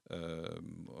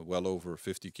well over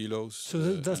 50 kilos. So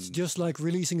that's just like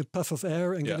releasing a puff of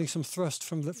air and getting some thrust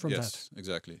from that. Yes,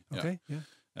 exactly. Okay. Yeah.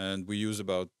 And we use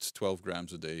about 12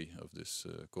 grams a day of this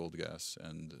cold gas,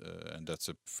 and that's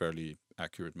a fairly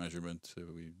accurate measurement.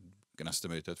 We can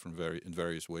estimate that from in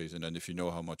various ways, and then if you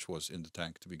know how much was in the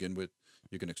tank to begin with,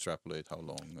 you can extrapolate how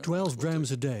long. 12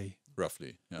 grams a day.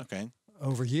 Roughly. Yeah. Okay.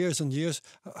 Over years and years.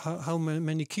 How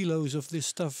many kilos of this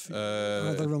stuff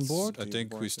are there on board? I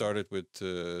think we started with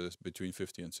between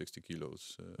 50 and 60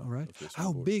 kilos. All right. Of this How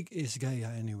on board. big is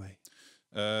Gaia anyway?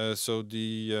 So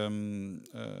the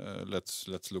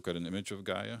let's look at an image of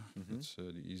Gaia. It's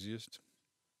the easiest.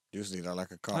 Usually they're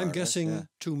like a car. I'm right? guessing Yeah.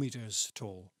 2 meters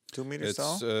tall. 2 meters It's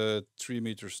tall. 3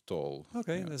 meters tall.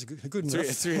 Okay, Yeah. that's good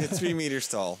enough. 3 meters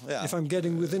tall. Yeah. If I'm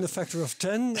getting within a factor of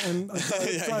 10, I'm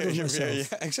proud of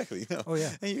myself. Yeah, exactly. No. Oh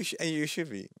yeah. And you should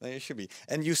be. And you should be.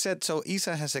 And you said so.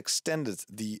 ESA has extended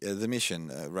the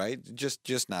mission, right?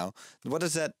 Just now. What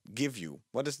does that give you?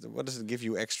 What does it give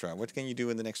you extra? What can you do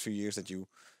in the next few years that you,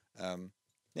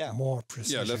 More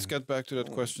precision. Yeah, let's get back to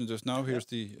that question just now. Here's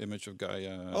the image of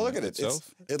Gaia. Oh, look at it!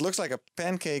 itself. It looks like a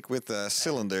pancake with a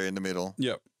cylinder in the middle.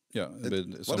 Yeah, Yeah,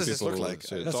 What does this look like?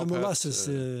 That's a molasses.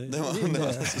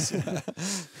 Molasses.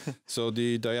 So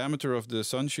the diameter of the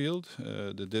sun shield,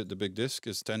 the big disk,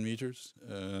 is 10 meters,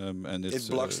 and It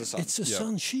blocks the sun. It's a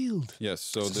sun shield. Yes,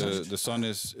 so the sun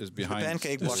is behind. The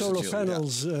pancake The blocks solar the shield,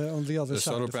 panels on the other The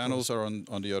side. solar of panels course.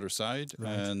 are on the other side,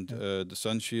 Right, and the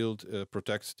sun shield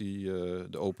protects the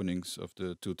openings of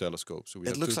the two telescopes. So we It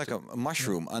have looks two like a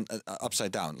mushroom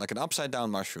upside down, like an upside down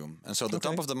mushroom. And so the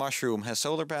top Okay. of the mushroom has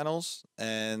solar panels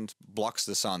and blocks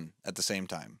the sun at the same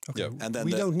time. Okay. Yeah. And then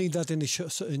We the- don't need that in the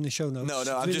show notes. No,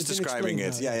 I'm Will just you describing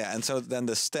explain it. now? Yeah. And so then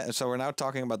the stem. So we're now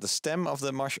talking about the stem of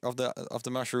the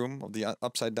mushroom, of the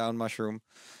upside down mushroom,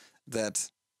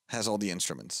 that has all the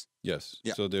instruments. Yes.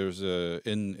 Yeah. So there's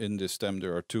in this stem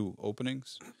there are two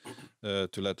openings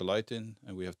to let the light in,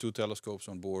 and we have two telescopes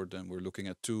on board, and we're looking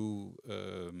at two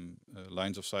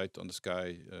lines of sight on the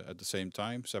sky at the same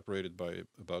time, separated by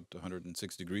about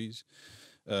 106 degrees.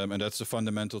 And that's the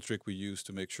fundamental trick we use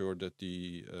to make sure that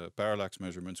the parallax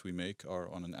measurements we make are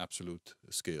on an absolute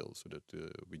scale, so that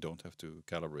we don't have to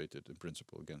calibrate it in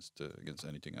principle against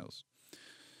anything else.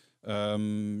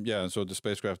 So the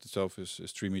spacecraft itself is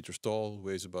 3 meters tall,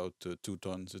 weighs about 2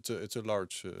 tons. It's a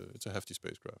large, it's a hefty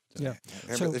spacecraft. Yeah.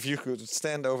 Yeah, So- but if you could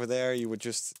stand over there, you would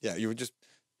just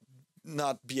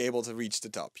not be able to reach the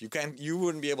top. You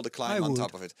wouldn't be able to climb I on would.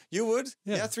 top of it. You would?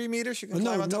 Yeah. Yeah, 3 meters. You can No,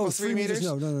 climb on top of 3 meters.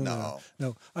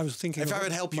 No. I was thinking. If I of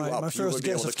would help you my up, my you first would be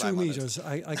guess able of to 2 climb on it. meters.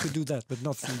 I could do that, but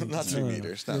not 3 meters. Not 3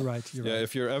 meters, no. You're right. You're Yeah, right.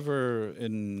 if you're ever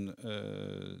in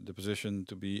the position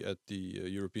to be at the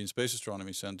European Space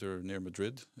Astronomy Center near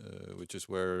Madrid, which is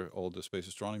where all the space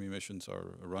astronomy missions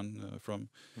are run from,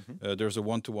 there's a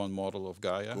one-to-one model of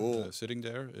Gaia Cool. sitting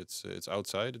there. It's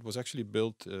outside. It was actually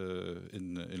built in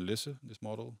Lisse, this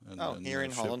model. And here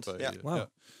in shipped Holland. by- Yeah. Wow.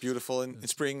 Beautiful in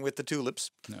spring with the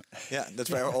tulips. Yeah. Yeah, that's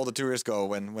where all the tourists go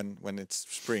when it's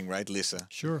spring, right? Lisse.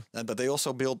 Sure. But they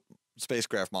also build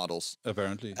spacecraft models.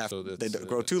 Apparently. After So they that's,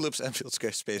 grow tulips and build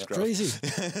spacecraft. Crazy. I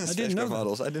didn't know Spacecraft that.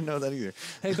 models. I didn't know that either.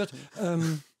 Hey, but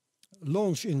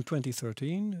launch in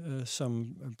 2013.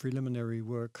 Some preliminary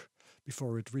work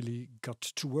before it really got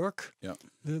to work. Yeah.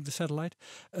 The satellite.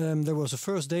 There was a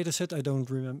first data set. I don't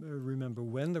remember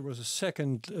when. There was a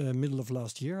second middle of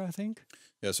last year, I think.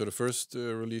 Yeah, so the first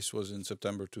release was in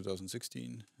September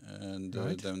 2016, and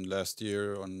Right. then last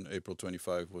year on April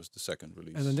 25 was the second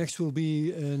release. And the next will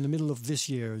be in the middle of this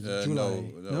year,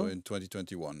 July. No, in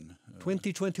 2021.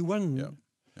 2021. Yeah,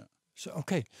 yeah. So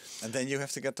okay. And then you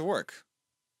have to get to work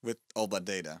with all that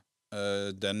data.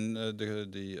 Then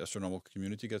the astronomical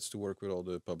community gets to work with all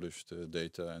the published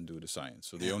data and do the science.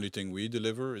 So the only thing we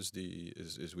deliver is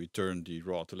we turn the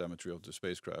raw telemetry of the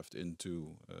spacecraft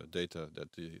into data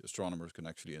that the astronomers can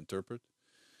actually interpret.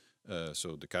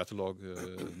 So the catalog,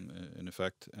 in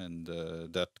effect, and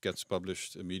that gets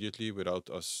published immediately without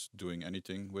us doing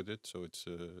anything with it. So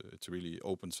it's really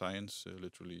open science,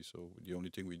 literally. So the only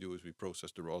thing we do is we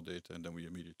process the raw data and then we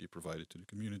immediately provide it to the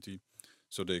community,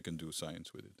 so they can do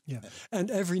science with it. Yeah.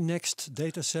 And every next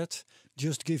data set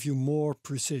just give you more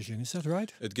precision. Is that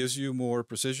right? It gives you more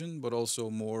precision, but also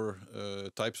more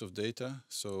types of data.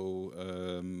 So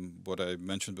what I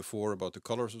mentioned before about the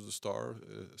colors of the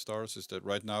stars is that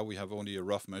right now we have only a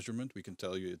rough measurement. We can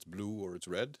tell you it's blue or it's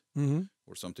red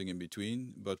or something in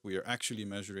between, but we are actually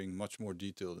measuring much more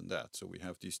detail than that. So we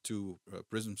have these two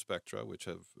prism spectra, which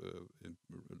have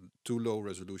too low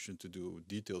resolution to do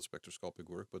detailed spectroscopic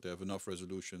work, but they have enough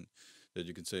resolution that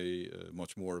you can say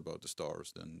much more about the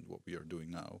stars than what we are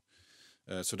doing now.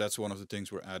 So that's one of the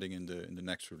things we're adding in the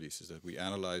next release, is that we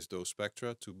analyze those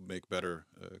spectra to make better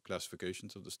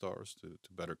classifications of the stars, to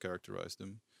better characterize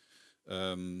them.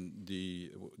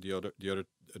 The other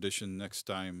addition next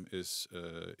time is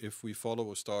if we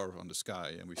follow a star on the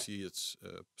sky and we see its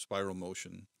spiral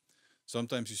motion,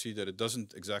 sometimes you see that it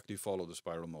doesn't exactly follow the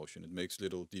spiral motion. It makes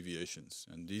little deviations,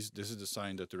 and this is the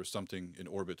sign that there is something in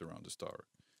orbit around the star.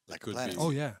 Like It could a planet. be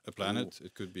Oh, yeah. a planet.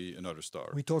 It could be another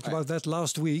star. We talked about that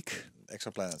last week.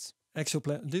 Exoplanets.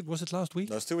 Exoplanet. Was it last week?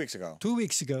 That was 2 weeks ago. 2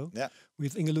 weeks ago. Yeah.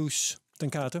 With Ingeloes ten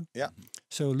Kate. Yeah.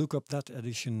 So look up that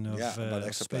edition of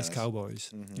about Space exoplanets.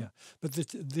 Cowboys. Yeah. But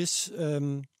this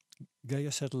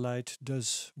Gaia satellite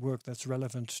does work that's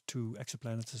relevant to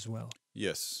exoplanets as well.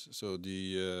 Yes. So the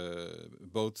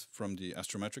both from the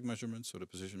astrometric measurements, so the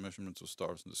position measurements of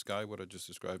stars in the sky, what I just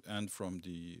described, and from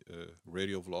the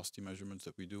radial velocity measurements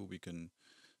that we do, we can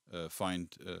find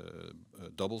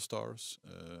double stars.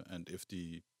 And if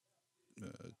the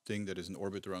thing that is in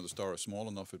orbit around the star is small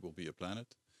enough, it will be a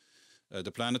planet.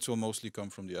 The planets will mostly come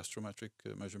from the astrometric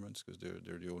measurements, because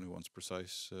they're the only ones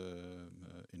precise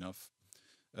enough.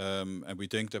 And we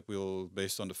think that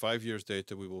based on the 5 years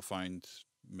data, we will find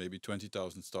maybe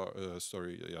 20,000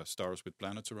 stars with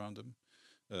planets around them,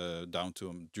 down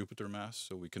to Jupiter mass.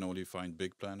 So we can only find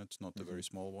big planets, not the very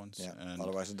small ones. Yeah. And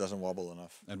Otherwise, it doesn't wobble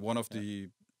enough. and one of the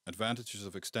advantages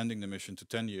of extending the mission to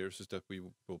 10 years is that we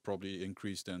will probably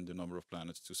increase then the number of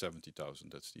planets to 70,000.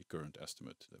 That's the current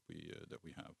estimate that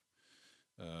we have.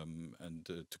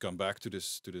 To come back to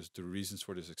the reasons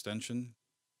for this extension.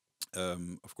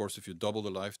 Of course, if you double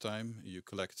the lifetime, you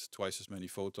collect twice as many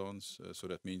photons. So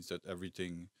that means that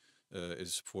everything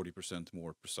is 40%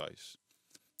 more precise.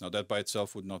 Now, that by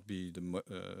itself would not be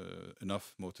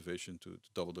enough motivation to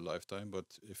double the lifetime.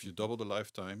 But if you double the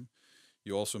lifetime,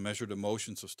 you also measure the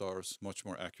motions of stars much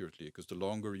more accurately, because the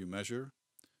longer you measure,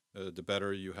 the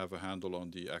better you have a handle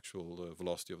on the actual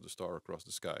velocity of the star across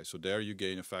the sky. So there you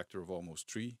gain a factor of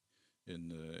almost 3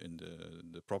 in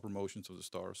the proper motions of the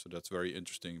stars. So that's very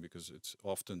interesting, because it's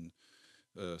often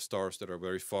stars that are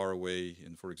very far away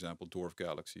in, for example, dwarf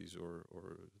galaxies or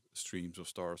streams of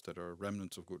stars that are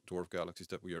remnants of dwarf galaxies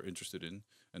that we are interested in.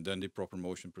 And then the proper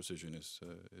motion precision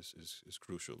is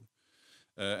crucial.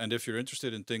 And if you're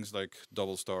interested in things like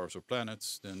double stars or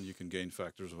planets, then you can gain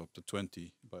factors of up to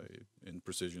 20 in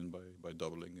precision by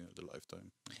doubling the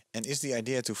lifetime. And is the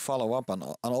idea to follow up on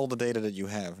all the data that you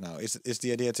have now? Is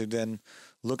the idea to then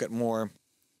look at more,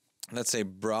 let's say,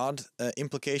 broad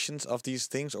implications of these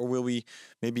things, or will we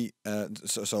maybe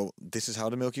so this is how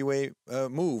the Milky Way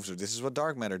moves, or this is what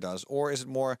dark matter does, or is it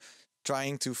more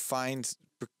trying to find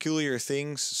peculiar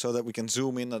things so that we can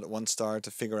zoom in at one star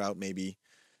to figure out maybe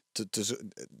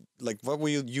like what will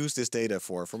you use this data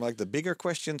for? From like the bigger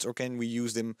questions, or can we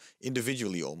use them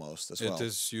individually almost as well? It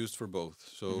is used for both.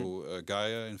 So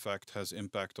Gaia, in fact, has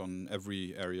impact on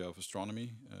every area of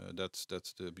astronomy. That's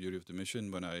the beauty of the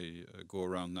mission. When I go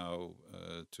around now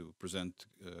to present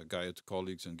Gaia to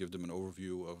colleagues and give them an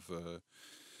overview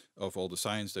of all the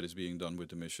science that is being done with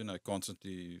the mission, I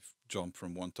constantly jump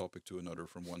from one topic to another,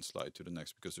 from one slide to the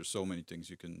next, because there's so many things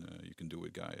you can do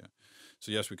with Gaia.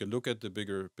 So yes, we can look at the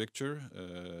bigger picture.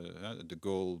 The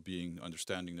goal being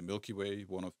understanding the Milky Way.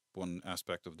 One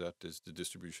aspect of that is the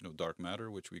distribution of dark matter,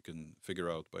 which we can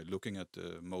figure out by looking at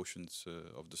the motions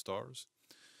of the stars.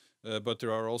 But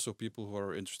there are also people who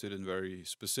are interested in very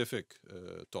specific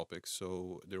topics.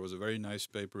 So there was a very nice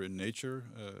paper in Nature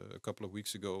a couple of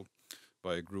weeks ago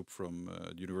by a group from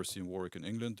the University of Warwick in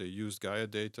England. They used Gaia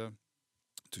data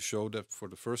to show that for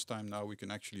the first time now we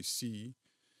can actually see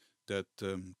that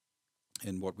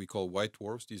in what we call white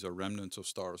dwarfs, these are remnants of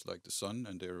stars like the sun,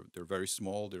 and they're very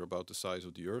small. They're about the size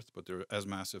of the Earth, but they're as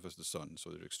massive as the sun,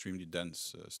 so they're extremely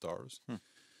dense stars.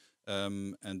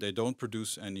 And they don't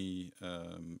produce any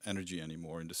energy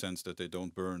anymore, in the sense that they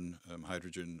don't burn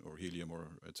hydrogen or helium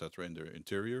or etc. in their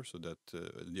interior. So that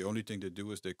the only thing they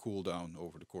do is they cool down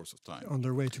over the course of time. On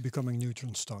their way to becoming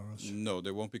neutron stars. No,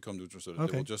 they won't become neutron stars.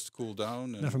 Okay. They will just cool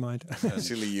down. And, never mind. And,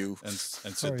 Silly you. And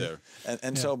sit there.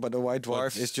 And so, but the white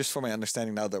dwarf is, just for my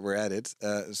understanding now that we're at it,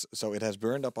 so it has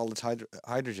burned up all its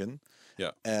hydrogen.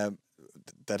 Yeah.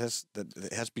 That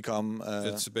has become.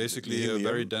 It's basically a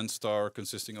very dense star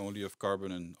consisting only of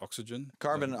carbon and oxygen.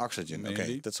 Carbon and oxygen. Mainly.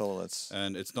 Okay, that's all.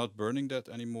 And it's not burning that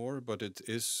anymore, but it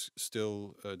is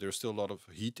still. There's still a lot of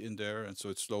heat in there, and so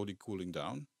it's slowly cooling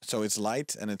down. So it's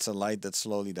light, and it's a light that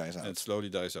slowly dies out. And it slowly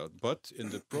dies out. But in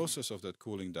the process of that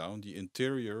cooling down, the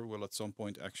interior will at some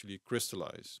point actually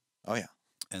crystallize. Oh yeah.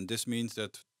 And this means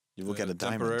that you will get a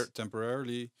diamond.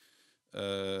 Temporarily.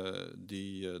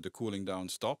 The cooling down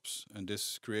stops, and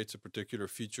this creates a particular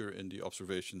feature in the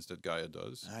observations that Gaia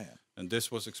does. And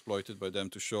this was exploited by them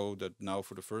to show that now,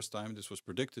 for the first time, this was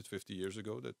predicted 50 years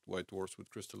ago, that white dwarfs would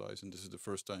crystallize, and this is the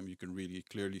first time you can really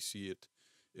clearly see it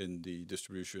in the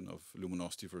distribution of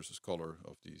luminosity versus color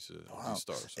of these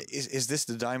stars. Is this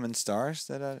the diamond stars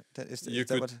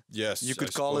Yes, you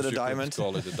could call it a diamond?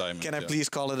 Call it a diamond. Can I please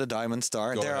call it a diamond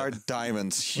star? There are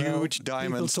diamonds, huge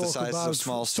diamonds the size of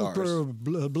small stars. Super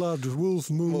blood wolf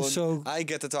moon. So I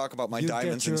get to talk about my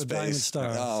diamonds in space.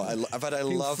 Diamond but I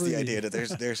love the idea that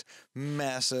there's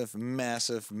massive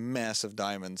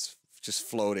diamonds just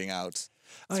floating out.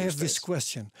 I have this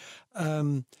question.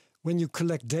 When you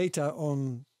collect data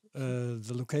on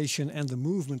the location and the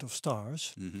movement of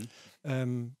stars,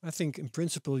 I think in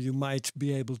principle you might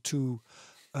be able to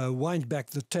wind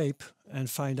back the tape and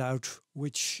find out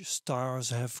which stars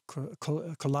have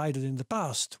collided in the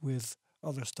past with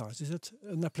other stars. Is it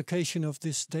an application of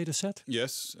this data set?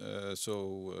 Yes,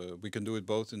 so we can do it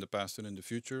both in the past and in the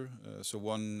future. So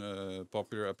one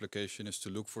popular application is to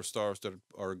look for stars that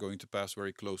are going to pass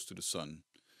very close to the sun.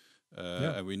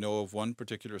 And we know of one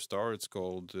particular star. It's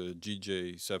called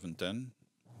GJ710.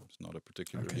 It's not a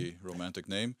particularly romantic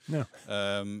name. No.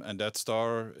 And that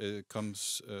star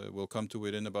will come to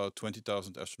within about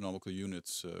 20,000 astronomical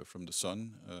units from the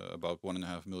Sun, about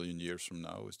 1.5 million years from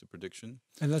now is the prediction.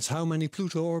 And that's how many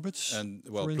Pluto orbits? And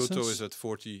well, for Pluto instance? is at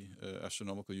 40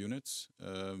 astronomical units.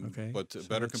 Okay, But a so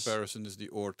better that's- comparison is the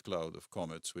Oort cloud of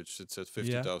comets, which sits at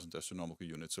 50,000 astronomical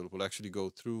units. So it will actually go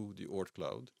through the Oort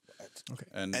cloud. Okay.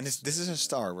 And this is a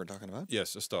star we're talking about?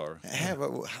 Yes, a star.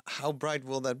 But how bright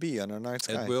will that be on our night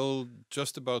sky? It will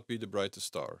just about be the brightest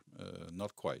star,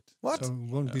 not quite. What? So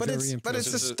it won't be But very it's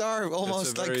impressive. the It's a- star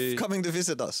almost like very- coming to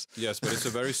visit us. Yes, but it's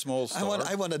a very small star.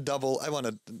 I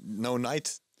want no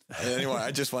night. Anyway,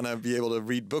 I just want to be able to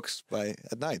read books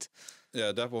at night.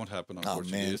 Yeah, that won't happen,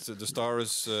 unfortunately. man. The star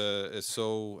is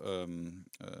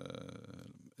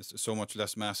so much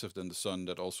less massive than the Sun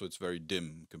that also it's very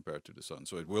dim compared to the Sun.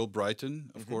 So it will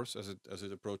brighten, of course, as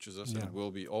it approaches us, and Yeah. it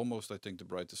will be almost, I think, the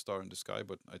brightest star in the sky,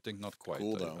 but I think not quite.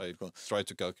 Cool, though. I Cool. tried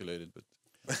to calculate it, but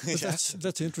But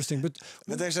that's interesting. But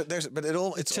But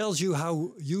it tells you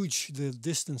how huge the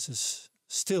distances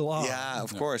still are. yeah,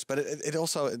 of course. But it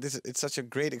also it's such a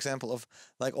great example of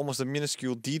like almost a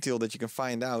minuscule detail that you can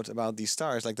find out about these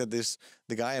stars. Like that,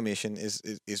 the Gaia mission is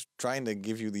trying to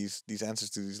give you these answers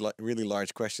to these really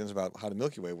large questions about how the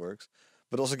Milky Way works,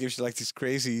 but also gives you like these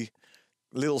crazy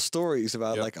little stories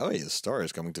about like, oh yeah, the star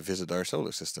is coming to visit our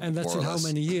solar system. And that's more in or how less.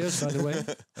 many years, by the way?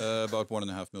 about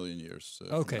 1.5 million years.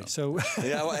 from Okay, now. so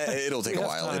Yeah, well, it'll take We a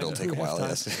have while. time. It'll take a We have while. time.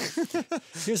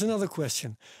 Yes. here's another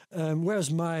question. Where's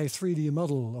my 3D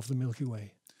model of the Milky Way?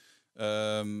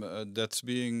 That's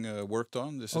being worked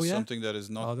on. This Oh, is yeah? something that is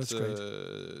not Oh, that's great.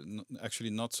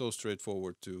 actually not so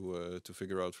straightforward to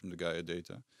figure out from the Gaia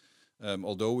data.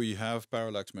 Although we have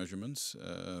parallax measurements,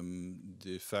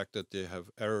 the fact that they have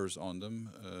errors on them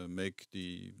make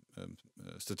the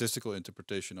statistical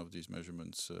interpretation of these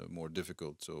measurements more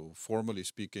difficult. So formally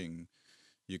speaking,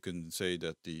 you can say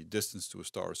that the distance to a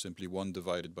star is simply 1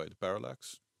 divided by the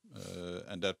parallax.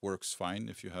 And that works fine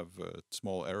if you have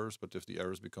small errors, but if the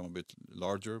errors become a bit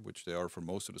larger, which they are for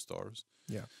most of the stars,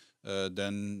 Yeah.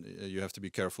 then you have to be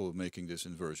careful of making this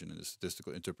inversion, and the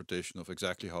statistical interpretation of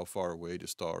exactly how far away the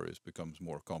star is becomes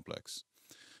more complex.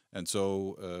 And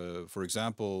so, for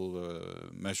example,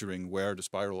 measuring where the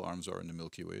spiral arms are in the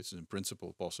Milky Way is in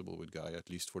principle possible with Gaia, at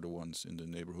least for the ones in the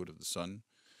neighborhood of the Sun.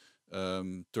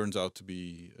 Turns out to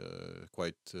be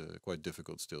quite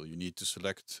difficult still. You need to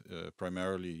select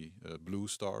primarily blue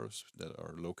stars that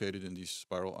are located in these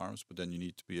spiral arms, but then you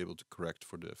need to be able to correct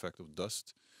for the effect of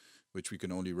dust, which we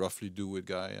can only roughly do with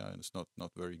Gaia, and it's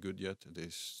not very good yet.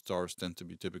 These stars tend to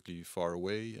be typically far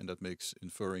away, and that makes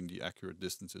inferring the accurate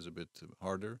distances a bit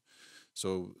harder.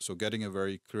 So getting a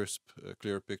very crisp,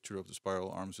 clear picture of the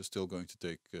spiral arms is still going to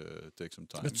take some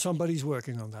time. But somebody's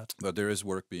working on that. But there is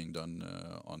work being done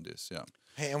on this, yeah.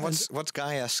 Hey, and what's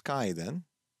Gaia Sky then?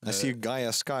 I see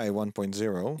Gaia Sky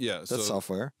 1.0. Yeah, that's so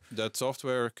software. That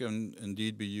software can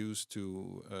indeed be used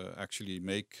to actually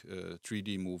make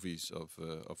 3D movies of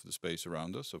the space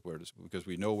around us, because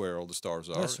we know where all the stars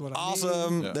are. That's what I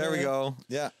Awesome. mean. Yeah. There we go.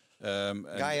 Yeah.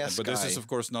 Gaia But this Sky. is, of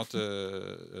course, not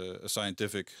a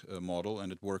scientific model,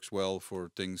 and it works well for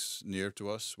things near to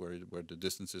us, where the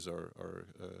distances are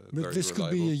But very this reliable.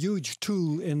 could be a huge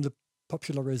tool in the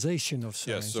popularization of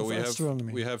science, Yes, so of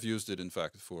astronomy. we have used it in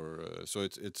fact for so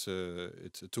it's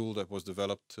a tool that was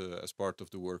developed as part of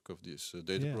the work of this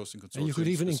data processing consortium. And you could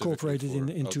even incorporate it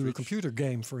specifically for into a outreach. computer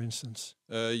game, for instance.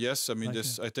 Yes, I mean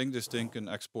Like I think this thing can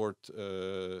export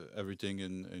everything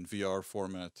in VR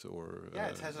format or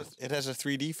It has a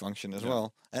 3D function as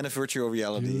well, and a virtual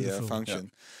reality Beautiful.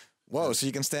 function. Whoa! So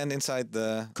you can stand inside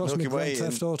the Cosmic Milky Way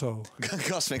Grand Theft Auto.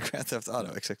 Cosmic Grand Theft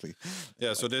Auto, exactly.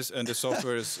 yeah. So this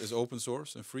software is open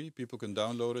source and free. People can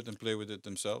download it and play with it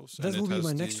themselves. That and it will be has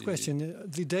my next question.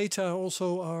 The data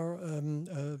also are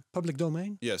public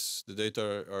domain? Yes, the data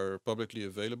are publicly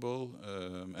available,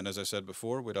 and as I said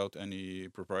before, without any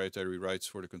proprietary rights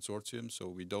for the consortium. So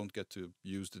we don't get to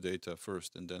use the data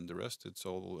first and then the rest. It's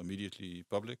all immediately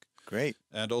public. Great.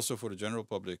 And also for the general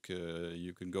public,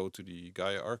 you can go to the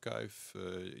Gaia archive.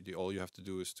 All you have to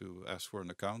do is to ask for an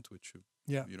account, which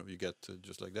you get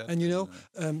just like that.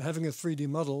 And having a 3D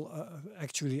model,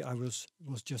 actually I was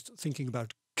just thinking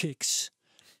about kicks,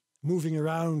 moving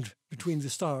around between the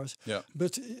stars. Yeah.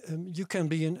 But you can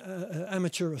be an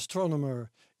amateur astronomer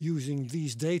using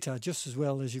these data just as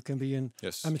well as you can be an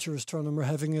amateur astronomer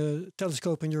having a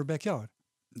telescope in your backyard.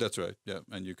 That's right. Yeah,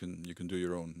 and you can do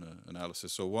your own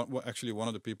analysis. So one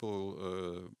of the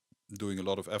people doing a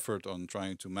lot of effort on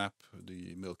trying to map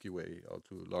the Milky Way out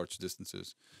to large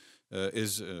distances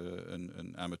is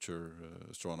an amateur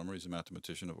astronomer. He's a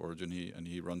mathematician of origin.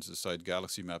 He runs the site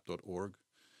galaxymap.org.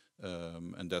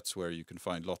 And that's where you can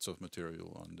find lots of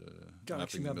material on the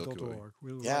mapping the Milky Way. GalaxyMap.org.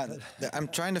 We'll Yeah, write that. I'm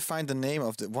trying to find the name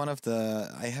of one of the.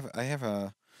 I have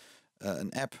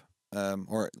an app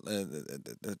or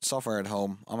the software at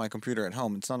home on my computer at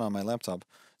home. It's not on my laptop.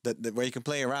 That where you can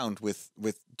play around with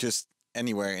just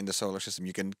anywhere in the solar system.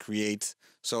 You can create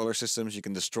solar systems. You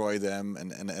can destroy them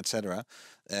and etc.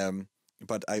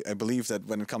 But I believe that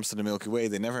when it comes to the Milky Way,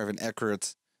 they never have an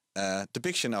accurate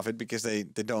depiction of it because they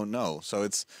don't know. So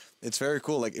it's very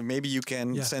cool. Like maybe you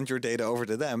can send your data over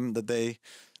to them that they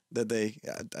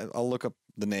I'll look up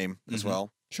the name as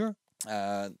well. Sure.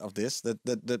 Of this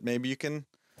that maybe you can,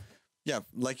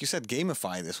 like you said,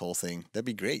 gamify this whole thing. That'd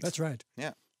be great. That's right.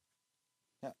 Yeah.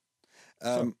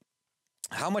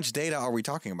 How much data are we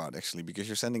talking about actually? Because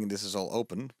you're sending this is all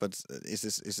open, but is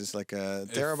this like a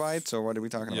terabytes or what are we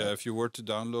talking about? Yeah, if you were to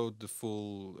download the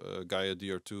full Gaia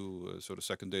DR2, so the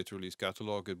second data release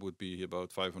catalog, it would be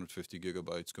about 550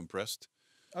 gigabytes compressed.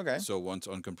 Okay. So once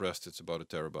uncompressed, it's about a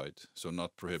terabyte. So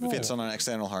not prohibitive. Fits on an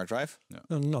external hard drive.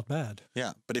 No, not bad.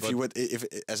 Yeah, but if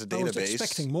as a database, I was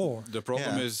expecting more. The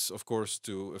problem is, of course,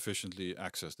 to efficiently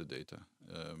access the data.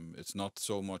 It's not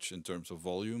so much in terms of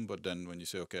volume, but then when you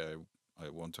say, okay, I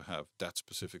want to have that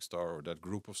specific star or that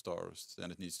group of stars,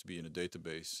 then it needs to be in a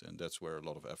database, and that's where a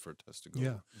lot of effort has to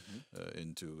go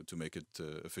into to make it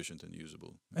efficient and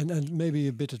usable. And maybe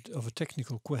a bit of a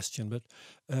technical question, but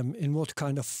in what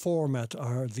kind of format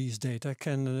are these data?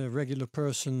 Can a regular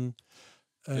person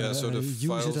use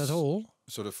it at all?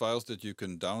 So the files that you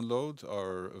can download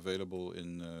are available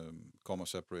in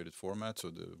comma-separated format, so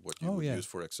what you would use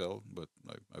for Excel, but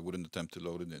I wouldn't attempt to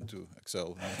load it into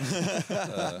Excel.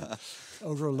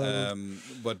 Overload.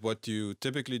 But what you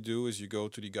typically do is you go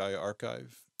to the Gaia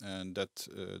archive, and that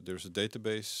there's a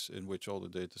database in which all the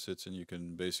data sits, and you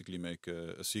can basically make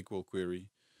a SQL query.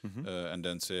 And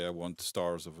then say I want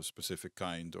stars of a specific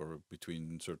kind or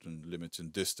between certain limits in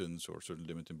distance or certain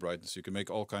limit in brightness. You can make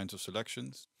all kinds of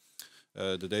selections.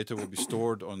 The data will be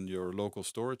stored on your local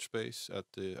storage space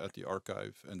at the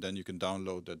archive, and then you can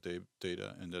download that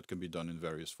data, and that can be done in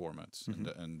various formats.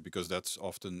 And because that's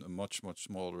often a much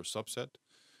smaller subset,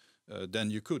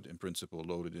 then you could, in principle,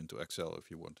 load it into Excel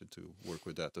if you wanted to work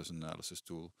with that as an analysis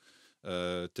tool.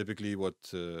 Typically,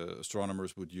 what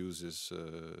astronomers would use is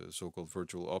so-called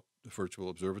virtual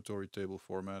observatory table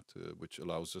format, which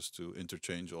allows us to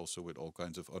interchange also with all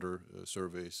kinds of other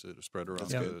surveys spread around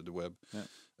the web. Yeah.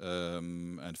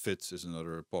 And FITS is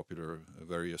another popular,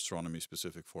 very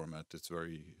astronomy-specific format. It's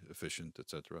very efficient,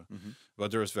 etc. But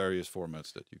there's various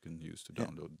formats that you can use to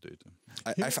download the data.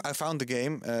 I found the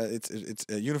game. It's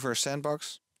a Universe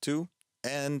Sandbox 2.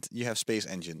 And you have Space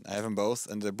Engine. I have them both,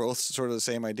 and they're both sort of the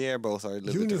same idea. Both are a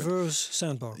little Universe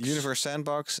Sandbox. Universe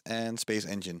Sandbox and Space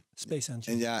Engine. Space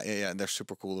Engine. And yeah, they're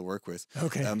super cool to work with.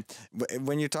 Okay.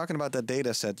 When you're talking about that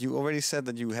data set, you already said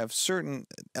that you have certain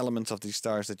elements of these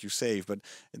stars that you save. But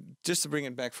just to bring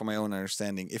it back for my own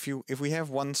understanding, if we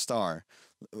have one star,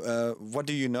 what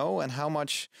do you know, and how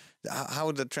much? How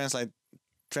would that translate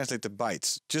to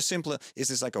bytes? Just simply, is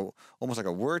this like almost like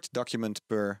a Word document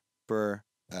per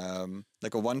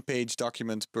like a one-page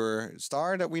document per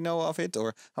star that we know of it,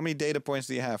 or how many data points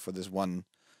do you have for this one?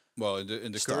 Well,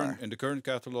 in the current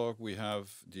catalog, we have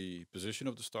the position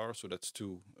of the star, so that's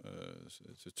two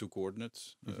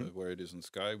coordinates where it is in the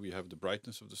sky. We have the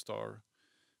brightness of the star,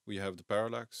 we have the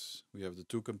parallax, we have the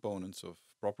two components of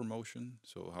proper motion,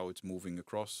 so how it's moving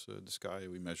across the sky.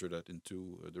 We measure that in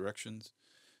two directions.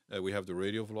 We have the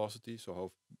radial velocity, so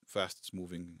how fast it's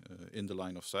moving in the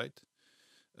line of sight.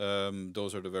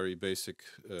 Those are the very basic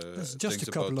That's just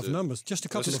a couple of numbers, just a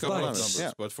couple of bytes.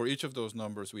 Yeah. But for each of those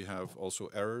numbers, we have also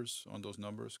errors on those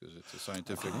numbers because it's a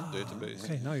scientific database.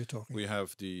 Okay, now you're talking. We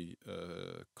have the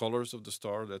colors of the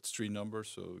star. That's 3 numbers.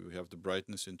 So we have the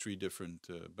brightness in 3 different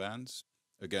bands,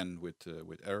 again with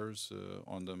errors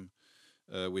on them.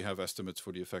 We have estimates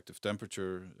for the effective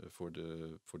temperature, for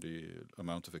the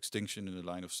amount of extinction in the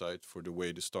line of sight, for the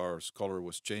way the star's color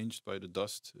was changed by the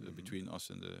dust between us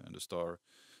and the star,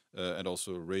 and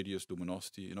also radius,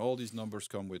 luminosity, and all these numbers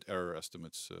come with error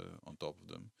estimates on top of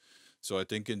them. So I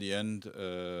think in the end,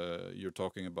 you're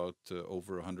talking about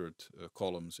over 100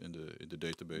 columns in the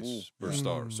database per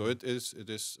star. So it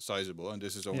is sizable, and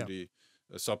this is only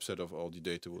a subset of all the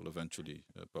data we'll eventually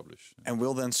publish. And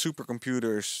will then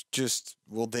supercomputers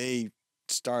will they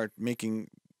start making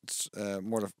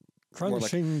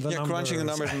crunching the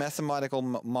numbers, mathematical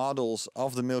models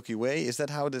of the Milky Way? Is that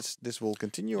how this will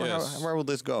continue, or where will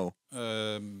this go?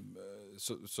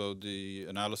 So the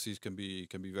analyses can be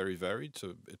very varied.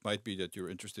 So it might be that you're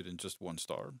interested in just one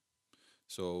star.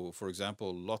 So, for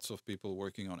example, lots of people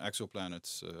working on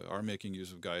exoplanets are making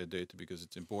use of Gaia data because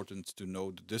it's important to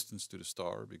know the distance to the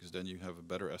star, because then you have a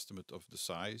better estimate of the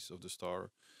size of the star,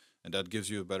 and that gives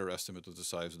you a better estimate of the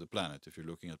size of the planet. If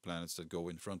you're looking at planets that go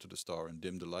in front of the star and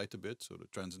dim the light a bit, so the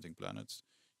transiting planets,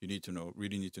 you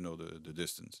really need to know the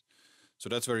distance. So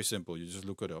that's very simple. You just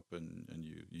look it up and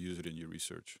you use it in your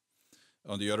research.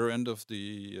 On the other end of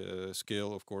the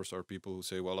scale, of course, are people who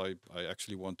say, well, I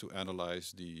actually want to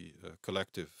analyze the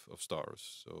collective of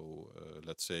stars. So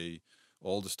let's say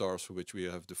all the stars for which we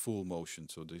have the full motion.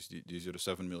 So these are the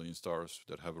 7 million stars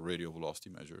that have a radial velocity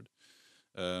measured.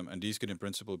 And these can in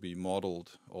principle be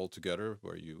modeled all together,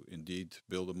 where you indeed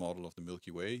build a model of the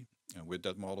Milky Way. And with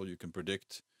that model, you can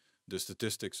predict the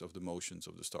statistics of the motions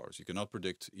of the stars. You cannot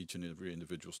predict each and every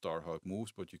individual star how it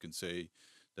moves, but you can say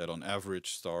that on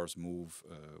average stars move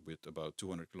with about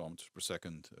 200 kilometers per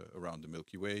second around the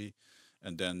Milky Way,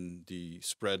 and then the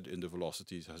spread in the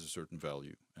velocities has a certain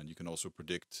value. And you can also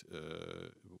predict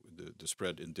the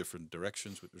spread in different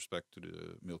directions with respect to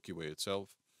the Milky Way itself.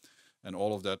 And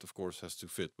all of that, of course, has to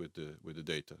fit with the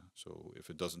data. So if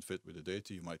it doesn't fit with the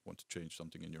data, you might want to change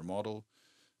something in your model.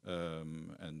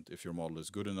 And if your model is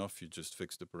good enough, you just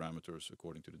fix the parameters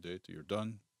according to the data, you're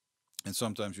done. And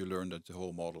sometimes you learn that the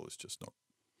whole model is just not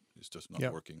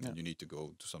working, and you need to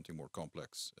go to something more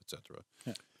complex, etc.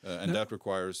 And that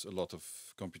requires a lot of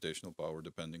computational power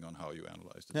depending on how you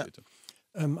analyze the data.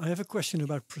 I have a question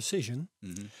about precision.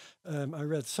 I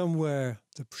read somewhere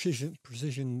the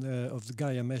precision of the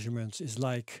Gaia measurements is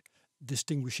like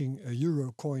distinguishing a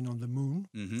euro coin on the moon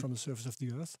from the surface of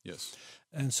the Earth. Yes.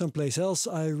 And someplace else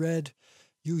I read,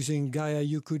 using Gaia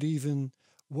you could even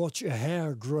watch a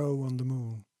hair grow on the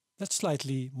moon. That's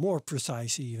slightly more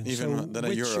precise even. So than a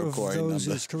which euro of coin. those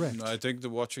is correct? No, I think the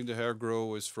watching the hair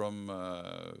grow is from...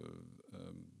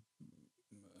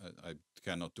 I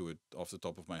cannot do it off the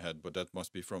top of my head, but that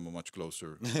must be from a much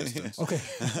closer distance. Okay,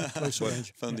 closer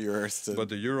range. From the Earth. But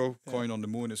the euro coin on the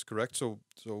moon is correct. So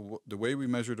the way we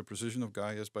measure the precision of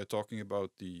Gaia is by talking about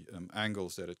the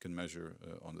angles that it can measure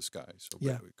on the sky. So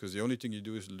because the only thing you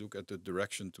do is look at the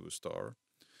direction to a star.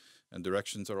 And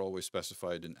directions are always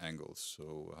specified in angles.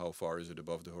 So how far is it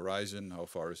above the horizon? How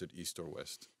far is it east or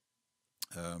west?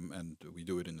 And we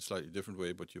do it in a slightly different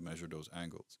way, but you measure those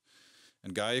angles.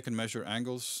 And Gaia can measure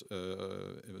angles.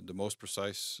 The most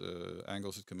precise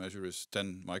angles it can measure is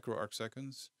 10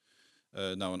 microarcseconds.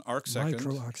 Now an arcsecond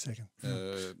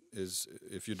is,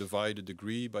 if you divide a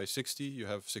degree by 60, you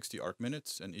have 60 arc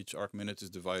minutes, and each arc minute is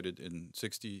divided in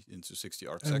 60 into 60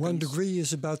 arcseconds. And 1 degree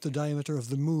is about the diameter of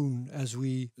the moon as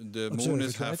we The moon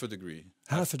is half a degree.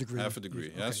 Half a degree. Half a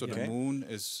degree, yeah. So the moon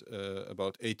is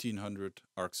about 1800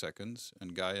 arcseconds,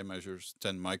 and Gaia measures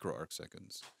 10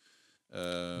 microarcseconds.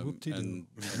 And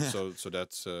so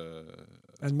that's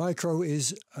and micro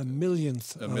is a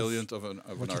millionth of an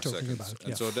arcsecond,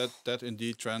 and so that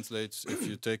indeed translates. If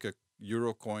you take a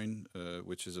euro coin,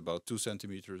 which is about 2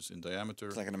 centimeters in diameter,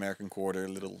 it's like an American quarter,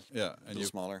 little and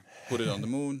smaller. Put it on the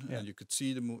moon, and you could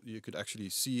see the moon. You could actually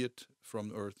see it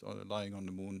from Earth lying on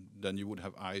the moon. Then you would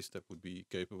have eyes that would be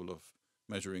capable of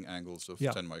measuring angles of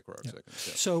 10 microarcseconds.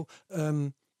 Yeah. So.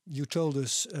 You told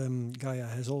us Gaia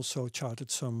has also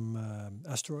charted some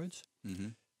asteroids.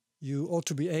 You ought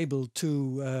to be able to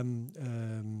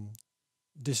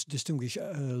distinguish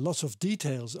lots of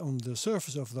details on the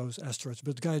surface of those asteroids,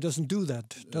 but Gaia doesn't do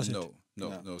that, does it?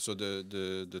 No. So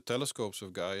the telescopes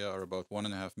of Gaia are about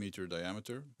 1.5 meter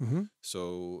diameter.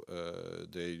 So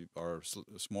they are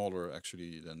smaller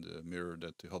actually than the mirror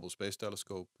that the Hubble Space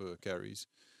Telescope carries.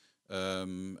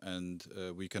 And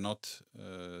we cannot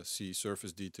see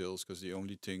surface details because the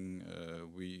only thing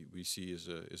we see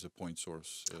is a point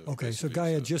source. Okay, so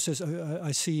Gaia just says,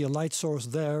 I see a light source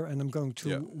there, and I'm going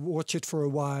to watch it for a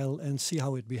while and see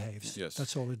how it behaves. Yes,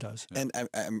 that's all it does. Yeah.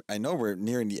 And I know we're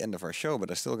nearing the end of our show, but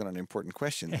I still got an important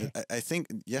question. I think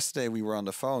yesterday we were on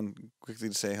the phone quickly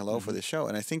to say hello for the show,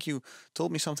 and I think you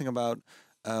told me something about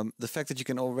the fact that you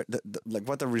can already, like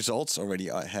what the results already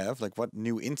have, like what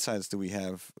new insights do we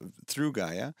have through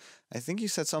Gaia. I think you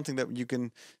said something that you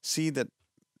can see that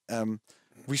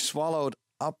we swallowed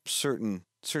up certain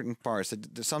parts.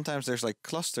 That sometimes there's like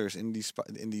clusters in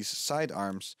these side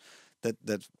arms that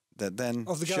then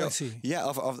of the galaxy.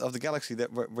 Of the galaxy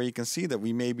where you can see that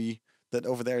we maybe. That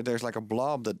over there's like a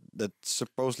blob that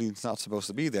supposedly it's not supposed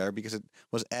to be there because it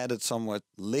was added somewhat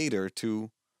later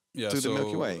to the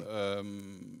Milky Way.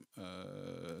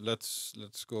 let's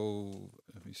go.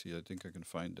 Let me see. I think I can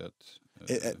find that.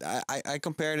 I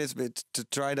compared it with, to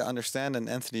try to understand, and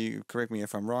Anthony, correct me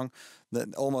if I'm wrong,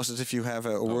 that almost as if you have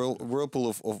a whirlpool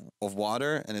of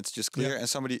water and it's just clear, and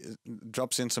somebody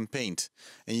drops in some paint,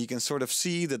 and you can sort of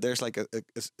see that there's like a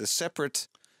separate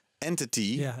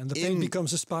entity. Yeah, and the paint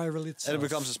becomes a spiral itself. And it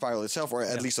becomes a spiral itself, or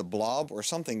at least a blob or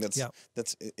something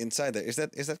that's inside there. Is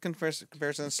that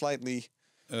comparison slightly?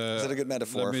 Is that a good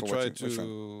metaphor? Let me for try what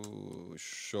to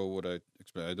show what I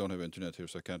explain. I don't have internet here,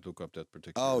 so I can't look up that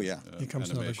particular. Oh yeah, here comes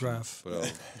another graph. But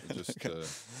I'll just.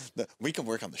 We can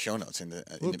work on the show notes in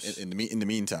the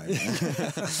meantime.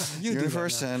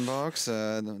 Universe Sandbox,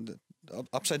 the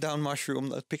upside down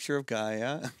mushroom, a picture of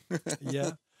Gaia.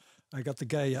 Yeah. I got the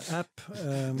Gaia app,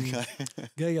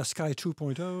 Gaia Sky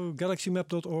 2.0,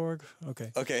 galaxymap.org.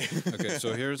 Okay. Okay.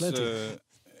 So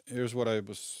here's what I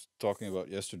was talking about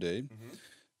yesterday.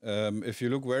 If you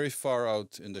look very far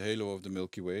out in the halo of the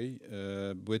Milky Way,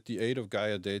 with the aid of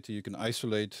Gaia data, you can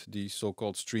isolate these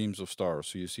so-called streams of stars.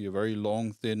 So you see a very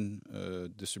long, thin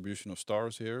distribution of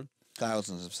stars here.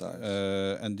 Thousands of stars.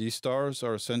 And these stars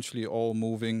are essentially all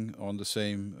moving on the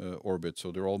same orbit.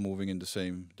 So they're all moving in the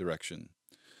same direction.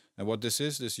 And what this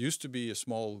used to be a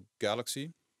small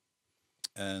galaxy,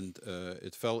 and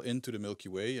it fell into the Milky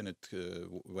Way, and it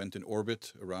went in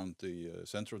orbit around the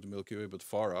center of the Milky Way, but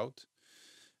far out.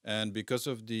 And because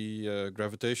of the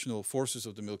gravitational forces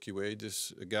of the Milky Way,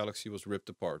 this galaxy was ripped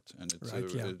apart, and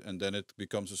and then it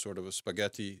becomes a sort of a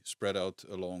spaghetti spread out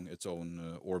along its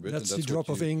own orbit. That's the drop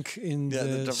of ink in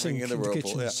the sink, in the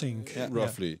kitchen sink.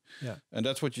 Roughly. Yeah. And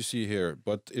that's what you see here.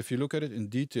 But if you look at it in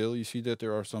detail, you see that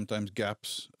there are sometimes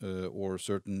gaps or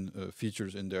certain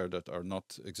features in there that are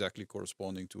not exactly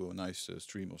corresponding to a nice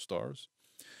stream of stars.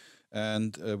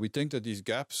 And we think that these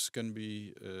gaps can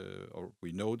be, or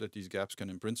we know that these gaps can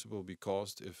in principle be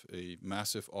caused if a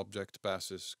massive object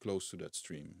passes close to that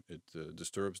stream. It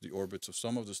disturbs the orbits of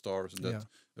some of the stars, and that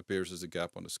appears as a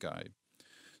gap on the sky.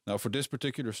 Now, for this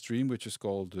particular stream, which is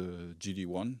called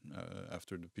GD1,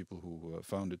 after the people who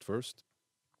found it first,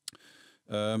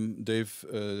 they've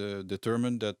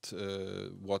determined that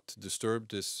what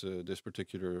disturbed this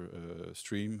particular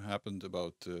stream happened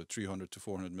about 300 to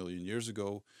 400 million years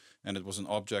ago, and it was an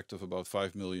object of about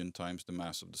 5 million times the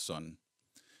mass of the sun.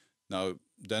 Now,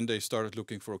 then they started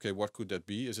looking for, okay, what could that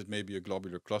be? Is it maybe a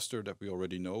globular cluster that we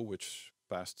already know, which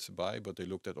passed by, but they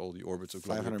looked at all the orbits of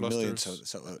globular clusters.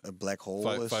 500 million, so a black hole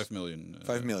is 5 million.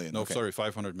 5 million. No, okay. sorry,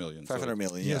 500 million. 500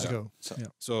 million years ago.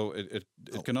 So it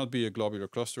cannot be a globular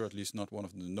cluster, at least not one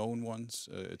of the known ones.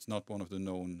 It's not one of the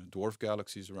known dwarf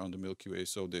galaxies around the Milky Way.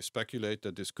 So they speculate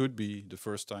that this could be the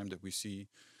first time that we see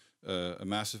a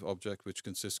massive object which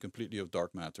consists completely of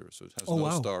dark matter. So it has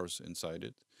no stars inside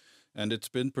it. And it's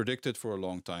been predicted for a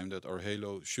long time that our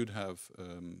halo should have,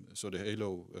 so the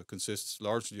halo consists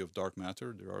largely of dark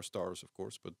matter. There are stars, of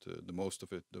course, but the most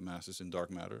of it, the mass is in dark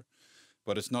matter.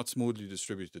 But it's not smoothly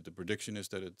distributed. The prediction is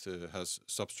that it has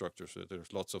substructures, that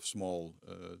there's lots of small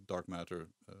dark matter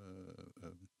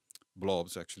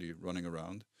blobs actually running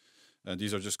around. And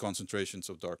these are just concentrations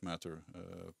of dark matter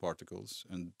particles.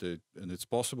 And it's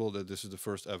possible that this is the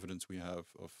first evidence we have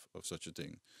of such a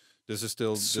thing. This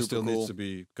still needs to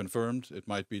be confirmed. It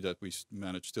might be that we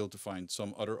manage still to find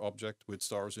some other object with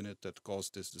stars in it that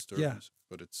caused this disturbance.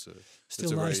 But it's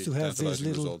still nice to have this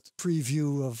little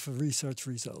preview of research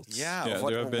results. Yeah, of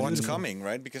what's coming,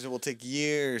 right? Because it will take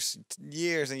years and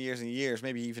years and years,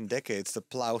 maybe even decades, to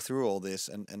plow through all this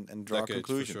and draw a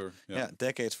conclusion. For sure.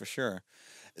 Decades for sure.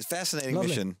 It's a fascinating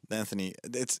mission, Anthony.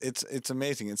 It's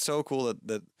amazing. It's so cool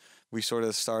that we sort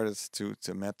of started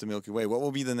to map the Milky Way. What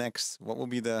will be the next? What will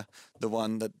be the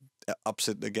one that ups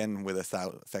it again with a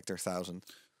factor 1,000?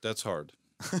 That's hard.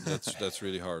 That's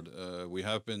really hard. We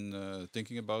have been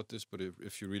thinking about this, but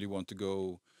if you really want to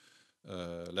go,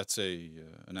 let's say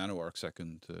a nanoarc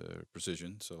second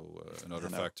precision, so another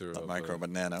factor not of micro but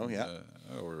nano,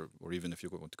 or even if you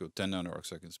want to go 10 nanoarc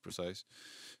seconds precise.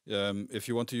 If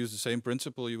you want to use the same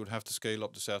principle, you would have to scale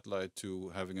up the satellite to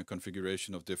having a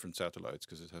configuration of different satellites,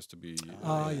 because it has to be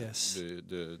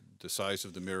the size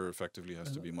of the mirror effectively has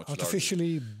to be much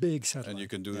artificially larger. Big satellite. And you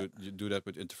can do that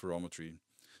with interferometry.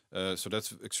 So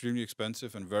that's extremely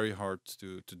expensive and very hard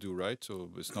to do right. So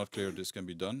it's not clear this can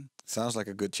be done. Sounds like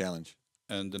a good challenge.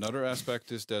 And another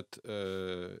aspect is that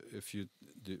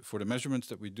for the measurements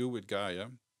that we do with Gaia,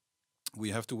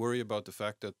 we have to worry about the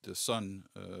fact that the sun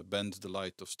bends the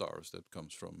light of stars that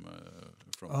comes from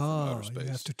outer space.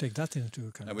 You have to take that into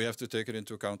account. And we have to take it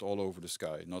into account all over the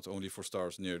sky, not only for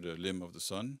stars near the limb of the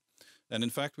sun. And in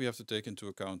fact, we have to take into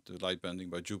account the light bending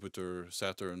by Jupiter,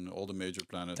 Saturn, all the major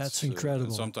planets. That's incredible.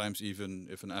 And sometimes even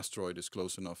if an asteroid is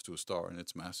close enough to a star and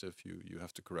it's massive, you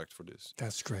have to correct for this.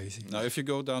 That's crazy. Now, if you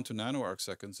go down to nano-arc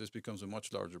seconds, this becomes a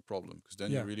much larger problem, because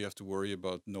then Yeah. you really have to worry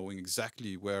about knowing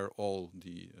exactly where all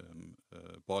the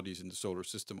bodies in the solar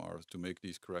system are to make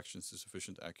these corrections to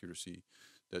sufficient accuracy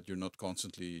that you're not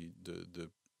constantly, the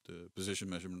position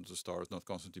measurement of the star is not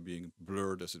constantly being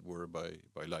blurred, as it were, by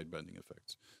light bending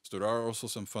effects. So there are also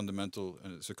some fundamental,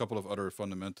 and there's a couple of other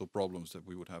fundamental problems that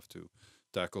we would have to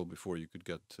tackle before you could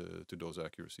get to those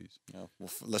accuracies. Yeah,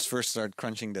 well, let's first start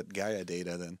crunching that Gaia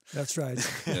data then. That's right.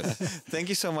 Yes. Thank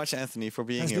you so much, Anthony, for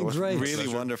being That's here. It was been great. really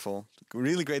Pleasure. wonderful.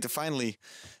 Really great to finally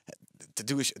to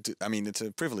do. I mean, it's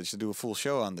a privilege to do a full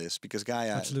show on this, because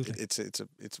Gaia, Absolutely.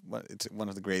 it's one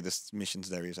of the greatest missions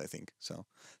there is, I think. So,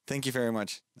 thank you very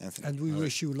much, Anthony. And we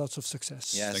wish you lots of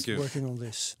success Yes. Thank you. working on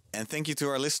this. And thank you to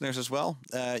our listeners as well.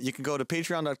 You can go to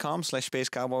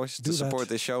patreon.com/spacecowboys to Do that. support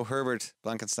this show. Herbert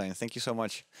Blankenstein, thank you so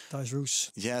much. Thijs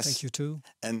Roes, Yes. thank you too.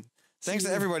 And thanks to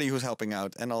you. everybody who's helping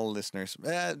out and all the listeners.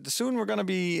 Soon we're going to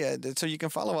be, so you can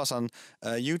follow us on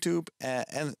YouTube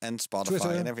and Spotify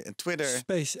Twitter. and Twitter.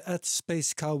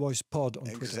 Space Cowboys Pod on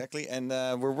Twitter. Exactly. And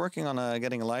we're working on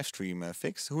getting a live stream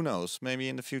fixed. Who knows? Maybe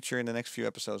in the future, in the next few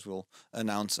episodes, we'll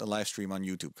announce a live stream on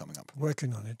YouTube coming up.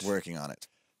 Working on it. Working on it.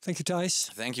 Thank you,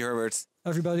 Thijs. Thank you, Herbert.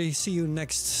 Everybody, see you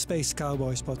next Space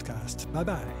Cowboys podcast.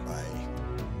 Bye-bye. Bye.